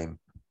interstate game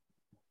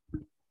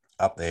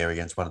up there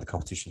against one of the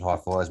competition high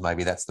flyers,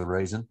 maybe that's the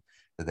reason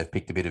that they've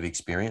picked a bit of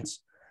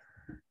experience.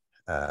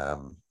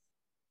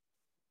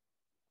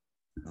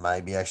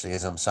 Maybe actually,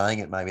 as I'm saying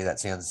it, maybe that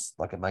sounds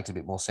like it makes a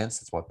bit more sense.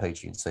 That's why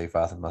Peachy and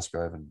Seyfarth and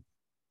Musgrove and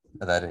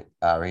that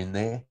are in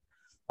there.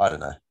 I don't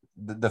know.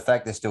 The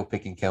fact they're still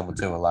picking Kelma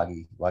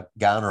Tuilagi, like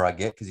Garner, I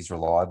get because he's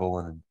reliable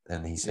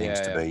and he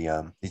seems to be.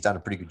 He's done a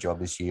pretty good job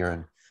this year,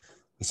 and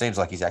he seems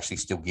like he's actually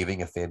still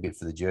giving a fair bit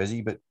for the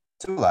jersey. But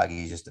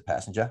Tuilagi is just a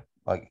passenger.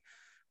 Like,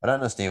 I don't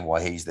understand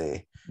why he's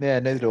there. Yeah,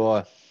 neither do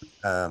I.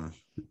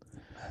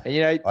 And,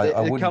 you know, I it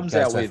wouldn't comes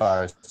go out so with,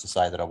 far as to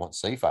say that I want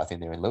Seafath in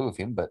there in lieu of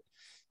him, but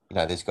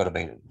there's got to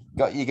be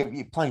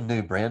you're playing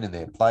New Brown in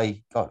there.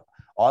 God,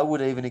 I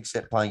would even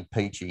accept playing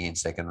Peachy in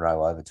second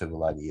row over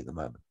Tuilagi at the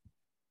moment.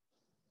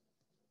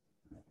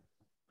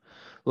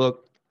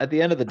 look, at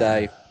the end of the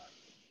day,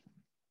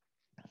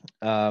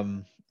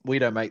 we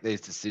don't make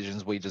these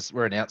decisions.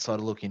 We're an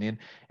outsider looking in,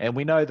 and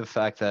we know the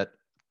fact that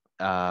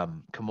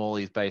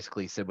Kamali's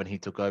basically said when he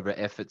took over,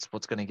 effort's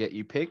what's going to get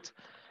you picked.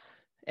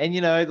 And,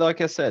 you know,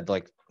 like I said,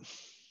 like,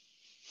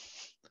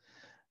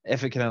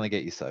 effort can only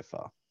get you so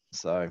far.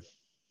 So,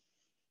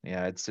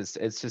 yeah, it's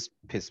just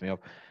pissed me off.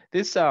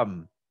 This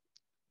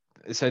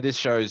so this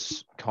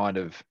shows kind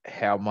of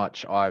how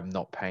much I'm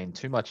not paying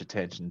too much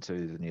attention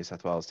to the New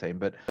South Wales team.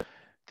 But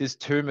this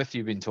Toomuth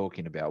you've been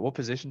talking about, what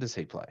position does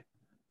he play?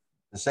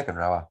 The second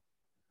rower.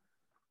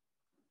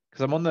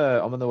 Because I'm on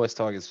the West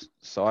Tigers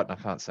site and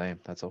I can't see him.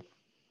 That's all.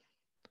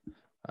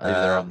 Maybe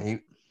they're on.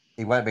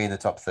 He won't be in the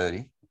top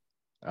 30.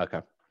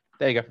 Okay,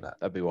 there you go. No.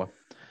 That'd be why.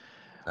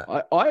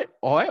 No.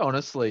 I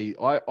honestly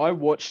I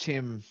watched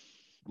him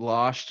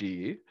last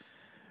year.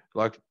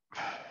 Like,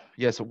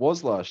 yes, it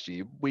was last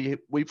year. We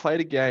played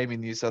a game in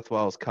New South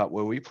Wales Cup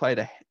where we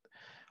played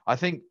I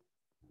think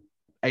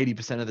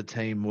 80% of the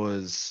team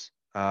was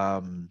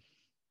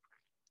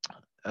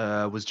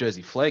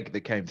Jersey Flegg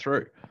that came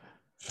through.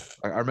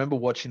 I remember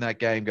watching that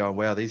game going,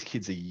 wow, these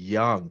kids are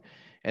young.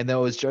 And there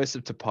was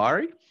Joseph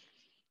Tapari.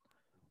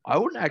 I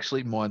wouldn't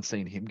actually mind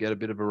seeing him get a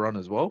bit of a run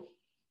as well.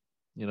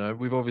 You know,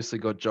 we've obviously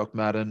got Jock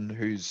Madden,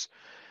 who's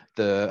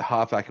the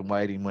halfback and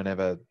waiting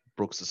whenever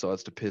Brooks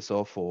decides to piss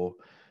off or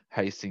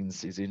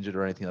Hastings is injured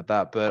or anything like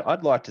that. But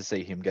I'd like to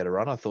see him get a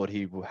run. I thought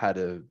he had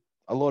a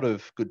lot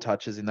of good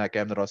touches in that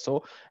game that I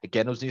saw.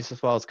 Again, it was New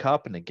South Wales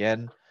Cup. And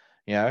again,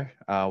 you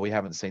know, we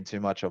haven't seen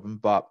too much of him.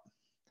 But,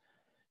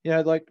 you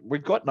know, like,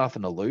 we've got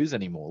nothing to lose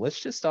anymore.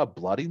 Let's just start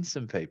blooding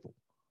some people.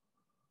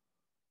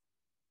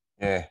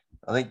 Yeah,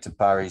 I think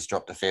Tapari's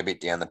dropped a fair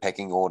bit down the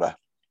pecking order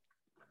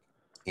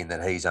in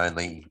that he's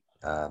only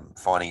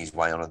finding his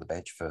way onto the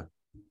bench for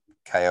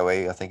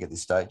KOE, I think, at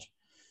this stage.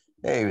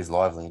 Yeah, he was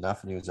lively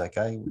enough and he was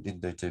okay.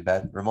 Didn't do too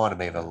bad. Reminded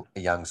me of a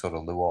young sort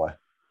of Luai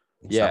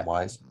in some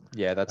ways.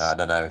 Yeah, that's. I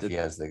don't know if he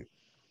has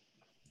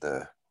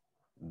the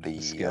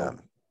skill.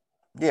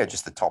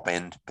 Just the top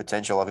end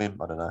potential of him.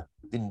 I don't know.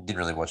 Didn't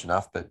really watch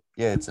enough, but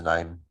yeah, it's a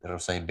name that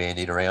I've seen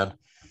bandied around.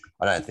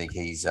 I don't think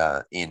he's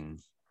in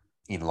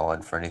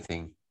line for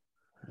anything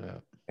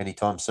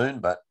anytime soon.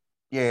 But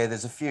yeah,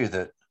 there's a few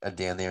that are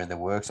down there in the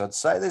works. I'd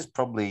say there's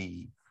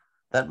probably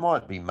that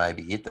might be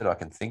maybe it that I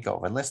can think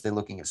of, unless they're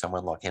looking at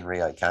someone like Henry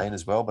O'Kane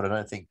as well. But I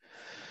don't think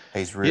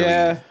he's really.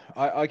 Yeah,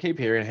 I keep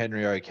hearing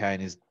Henry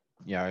O'Kane is,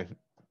 you know,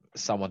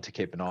 someone to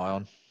keep an eye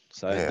on.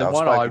 So Yeah, the I've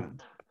one spoken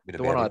a bit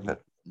the about one him,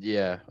 but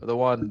the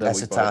one that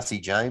we both.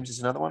 Asatasi James is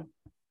another one.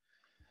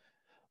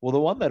 Well, the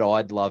one that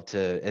I'd love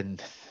to,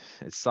 and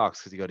it sucks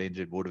because he got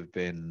injured, would have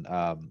been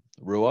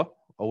Rua.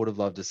 I would have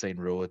loved to seen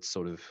Rua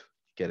sort of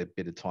get a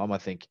bit of time. I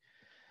think,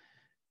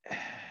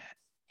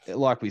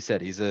 like we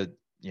said, he's a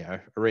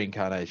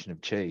reincarnation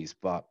of Cheese,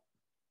 but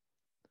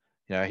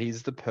you know,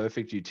 he's the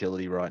perfect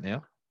utility right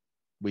now.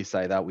 We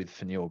say that with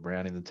Faneuil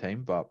Brown in the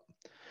team, but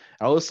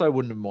I also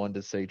wouldn't mind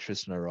to see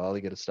Tristan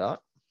O'Reilly get a start.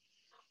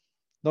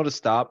 Not a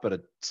start,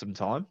 but some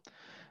time.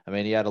 I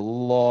mean, he had a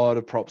lot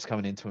of props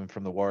coming into him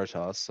from the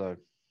Waratahs, so.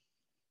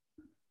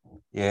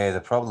 Yeah,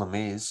 the problem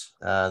is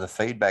the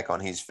feedback on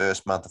his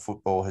first month of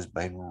football has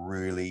been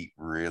really,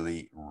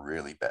 really,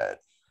 really bad.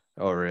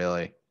 Oh,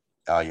 really?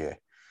 Oh, yeah.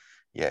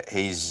 Yeah,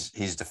 his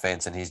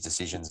defence and his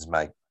decisions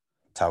make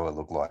Toa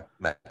look like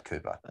Matt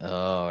Cooper.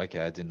 Oh,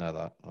 okay. I didn't know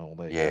that. Oh,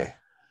 there you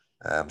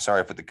go.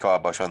 Sorry I put the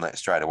kibosh on that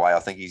straight away. I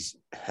think he's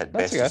at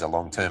best okay. He's a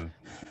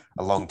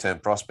long-term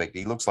prospect.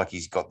 He looks like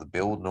he's got the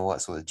build and all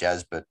that sort of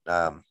jazz, but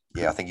I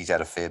think he's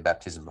had a fair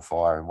baptism of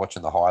fire. And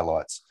watching the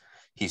highlights,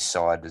 his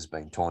side has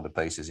been torn to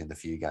pieces in the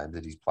few games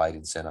that he's played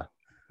in centre.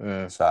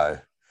 Yeah. So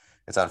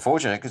it's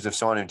unfortunate because they've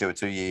signed him to a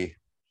 2-year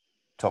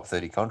top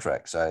 30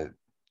 contract. So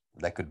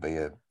that could be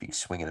a big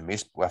swing and a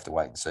miss. We'll have to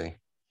wait and see.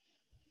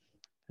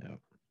 Yeah.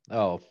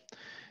 Oh,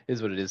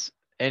 is what it is.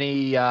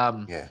 You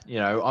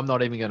know, I'm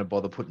not even going to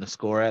bother putting a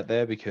score out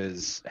there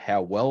because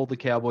how well the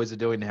Cowboys are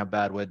doing, how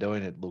bad we're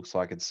doing, it looks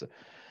like it's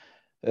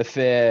a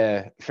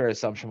fair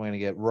assumption we're going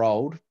to get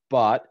rolled.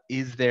 But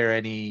is there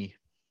any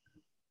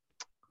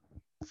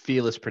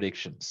fearless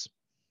predictions?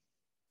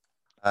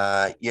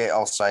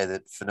 I'll say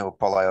that Fanua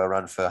Polo will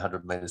run for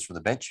 100 metres from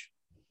the bench.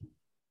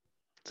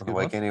 On the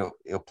weekend,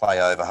 he'll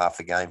play over half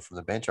a game from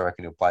the bench. I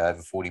reckon he'll play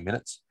over 40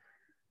 minutes.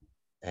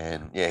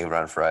 And, he'll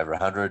run for over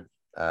 100.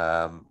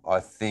 I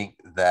think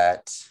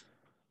that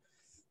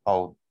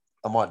I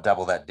might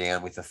double that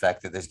down with the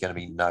fact that there's going to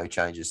be no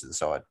changes to the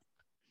side.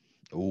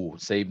 Oh,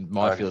 see,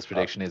 my fearless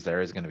prediction is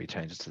there is going to be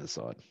changes to the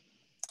side.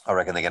 I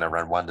reckon they're going to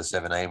run 1 to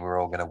 17. We're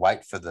all going to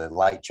wait for the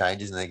late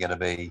changes, and they're going to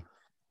be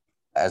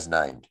as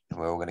named, and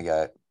we're all going to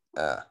go.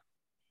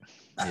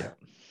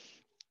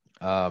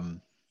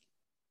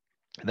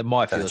 Then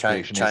my fearless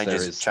prediction is there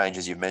is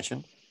changes you've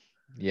mentioned.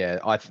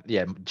 Change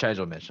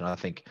I mentioned. I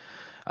think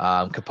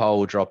Capel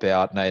will drop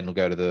out. Naden will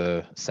go to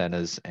the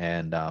centres,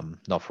 and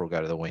Knopfler will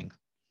go to the wing.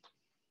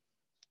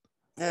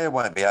 Yeah,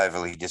 won't be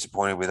overly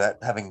disappointed with that.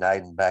 Having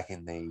Naden back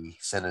in the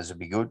centres would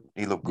be good.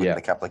 He looked good in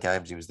the couple of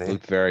games he was there.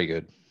 Looked very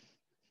good.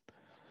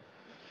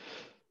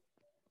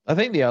 I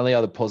think the only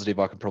other positive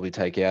I could probably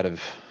take out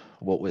of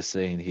what we're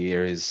seeing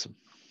here is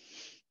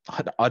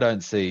I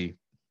don't see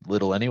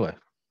Little anywhere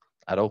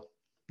at all.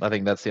 I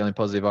think that's the only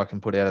positive I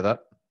can put out of that.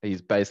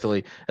 He's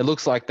basically, it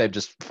looks like they've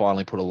just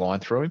finally put a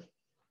line through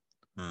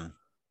him.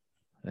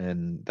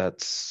 And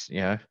that's,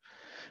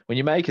 when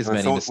you make as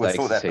many mistakes. We've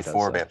thought that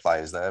before about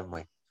players, though, haven't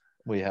we?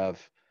 We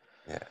have.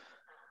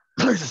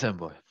 Yeah.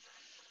 Boy.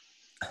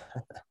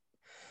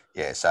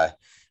 Yeah, so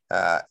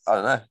I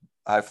don't know.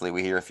 Hopefully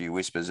we hear a few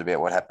whispers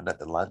about what happened at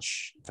the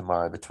lunch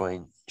tomorrow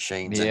between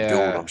Sheens and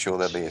Gould. I'm sure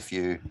there'll be a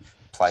few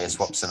player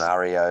swap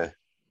scenario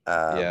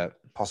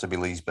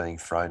possibilities being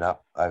thrown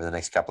up over the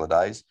next couple of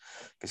days,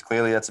 because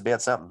clearly that's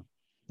about something.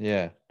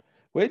 Yeah.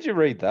 Where'd you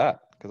read that?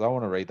 Because I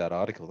want to read that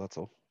article, that's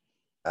all.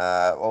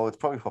 Well, it's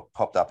probably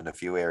popped up in a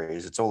few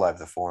areas. It's all over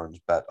the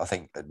forums, but I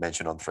think it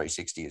mentioned on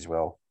 360 as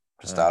well.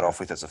 To start off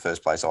with, it's the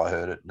first place I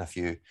heard it, and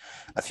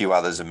a few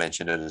others have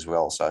mentioned it as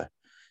well. So,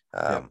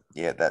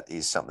 that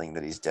is something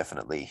that is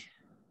definitely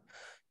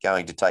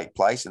going to take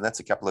place, and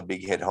that's a couple of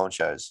big head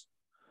honchos.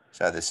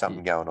 So there's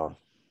something going on.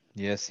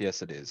 Yes,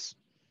 it is.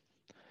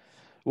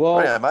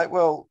 Well, yeah, mate.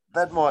 Well,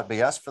 that might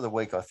be us for the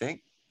week, I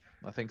think.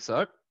 I think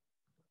so.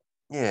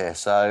 Yeah.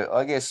 So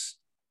I guess,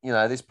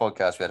 this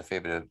podcast, we had a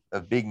fair bit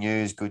of big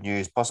news, good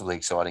news, possibly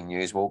exciting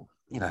news. Well,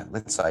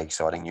 let's say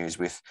exciting news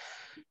with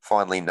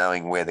finally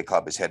knowing where the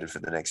club is headed for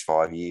the next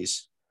 5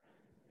 years.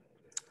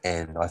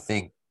 And I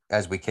think,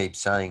 as we keep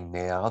saying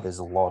now, there's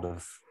a lot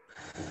of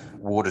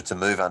water to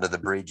move under the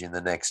bridge in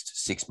the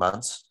next 6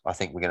 months. I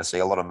think we're going to see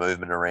a lot of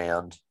movement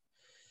around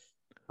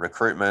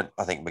recruitment.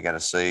 I think we're going to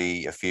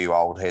see a few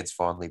old heads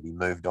finally be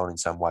moved on in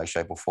some way,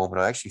 shape or form.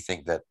 And I actually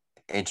think that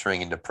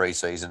entering into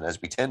pre-season,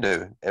 as we tend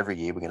to every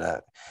year, we're going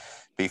to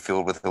be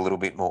filled with a little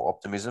bit more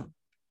optimism.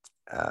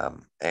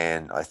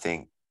 And I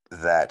think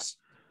that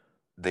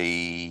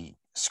the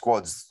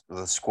squad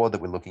that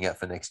we're looking at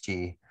for next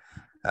year,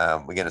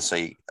 we're going to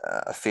see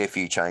a fair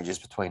few changes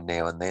between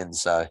now and then.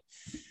 So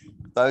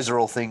those are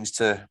all things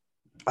to,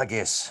 I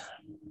guess,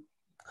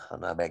 I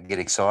don't know about get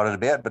excited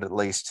about, but at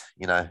least,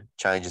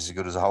 change is as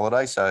good as a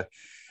holiday. So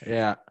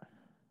yeah,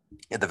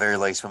 at the very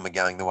least, when we're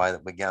going the way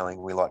that we're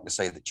going, we like to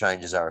see that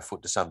changes are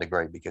afoot to some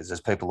degree, because as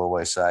people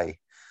always say,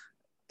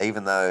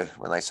 even though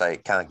when they say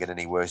it can't get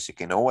any worse, it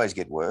can always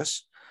get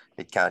worse.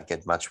 It can't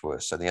get much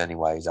worse. So the only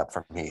way is up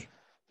from here.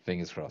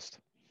 Fingers crossed.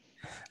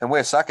 And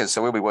we're suckers,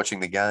 so we'll be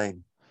watching the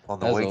game on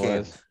the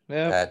weekend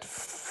at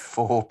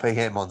 4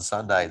 p.m. on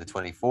Sunday, the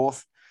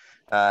 24th.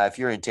 If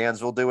you're in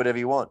Townsville, do whatever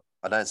you want.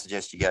 I don't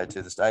suggest you go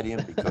to the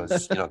stadium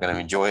because you're not going to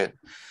enjoy it.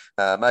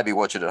 Maybe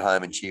watch it at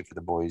home and cheer for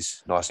the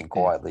boys nice and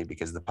quietly,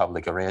 because the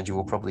public around you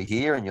will probably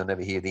hear, and you'll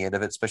never hear the end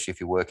of it, especially if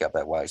you work up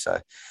that way. So,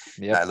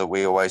 look,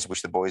 we always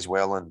wish the boys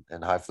well,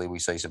 and hopefully we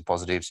see some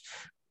positives.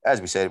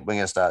 As we said, we're going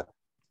to start,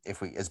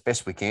 as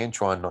best we can,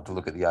 trying not to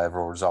look at the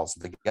overall results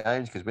of the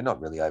games, because we're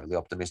not really overly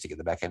optimistic at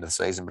the back end of the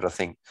season. But I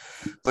think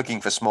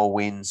looking for small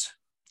wins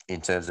in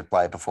terms of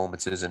player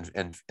performances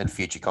and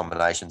future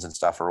combinations and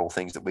stuff are all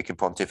things that we can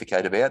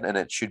pontificate about, and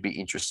it should be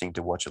interesting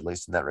to watch, at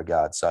least in that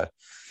regard. So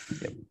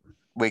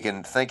we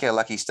can thank our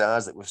lucky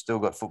stars that we've still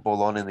got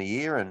football on in the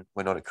year, and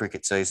we're not a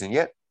cricket season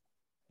yet.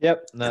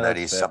 Yep. No, and that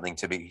is fair. something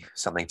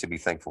to be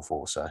thankful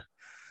for. So,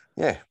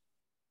 yeah.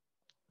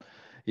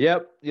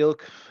 Yep. You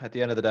look, at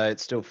the end of the day,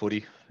 it's still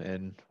footy,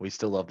 and we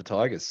still love the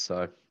Tigers.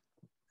 So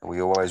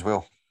we always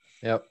will.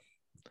 Yep.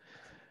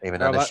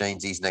 Even under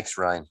Sheensy's next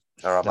reign.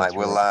 All right, mate.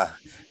 Well,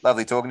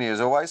 lovely talking to you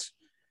as always.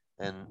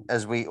 And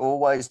as we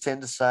always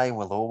tend to say,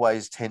 we'll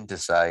always tend to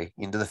say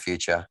into the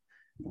future,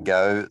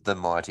 go the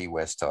mighty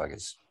West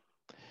Tigers.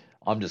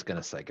 I'm just going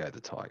to say go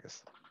the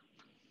Tigers.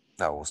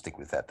 No, we'll stick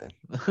with that then.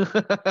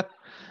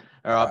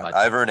 All right, mate.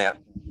 Over and out.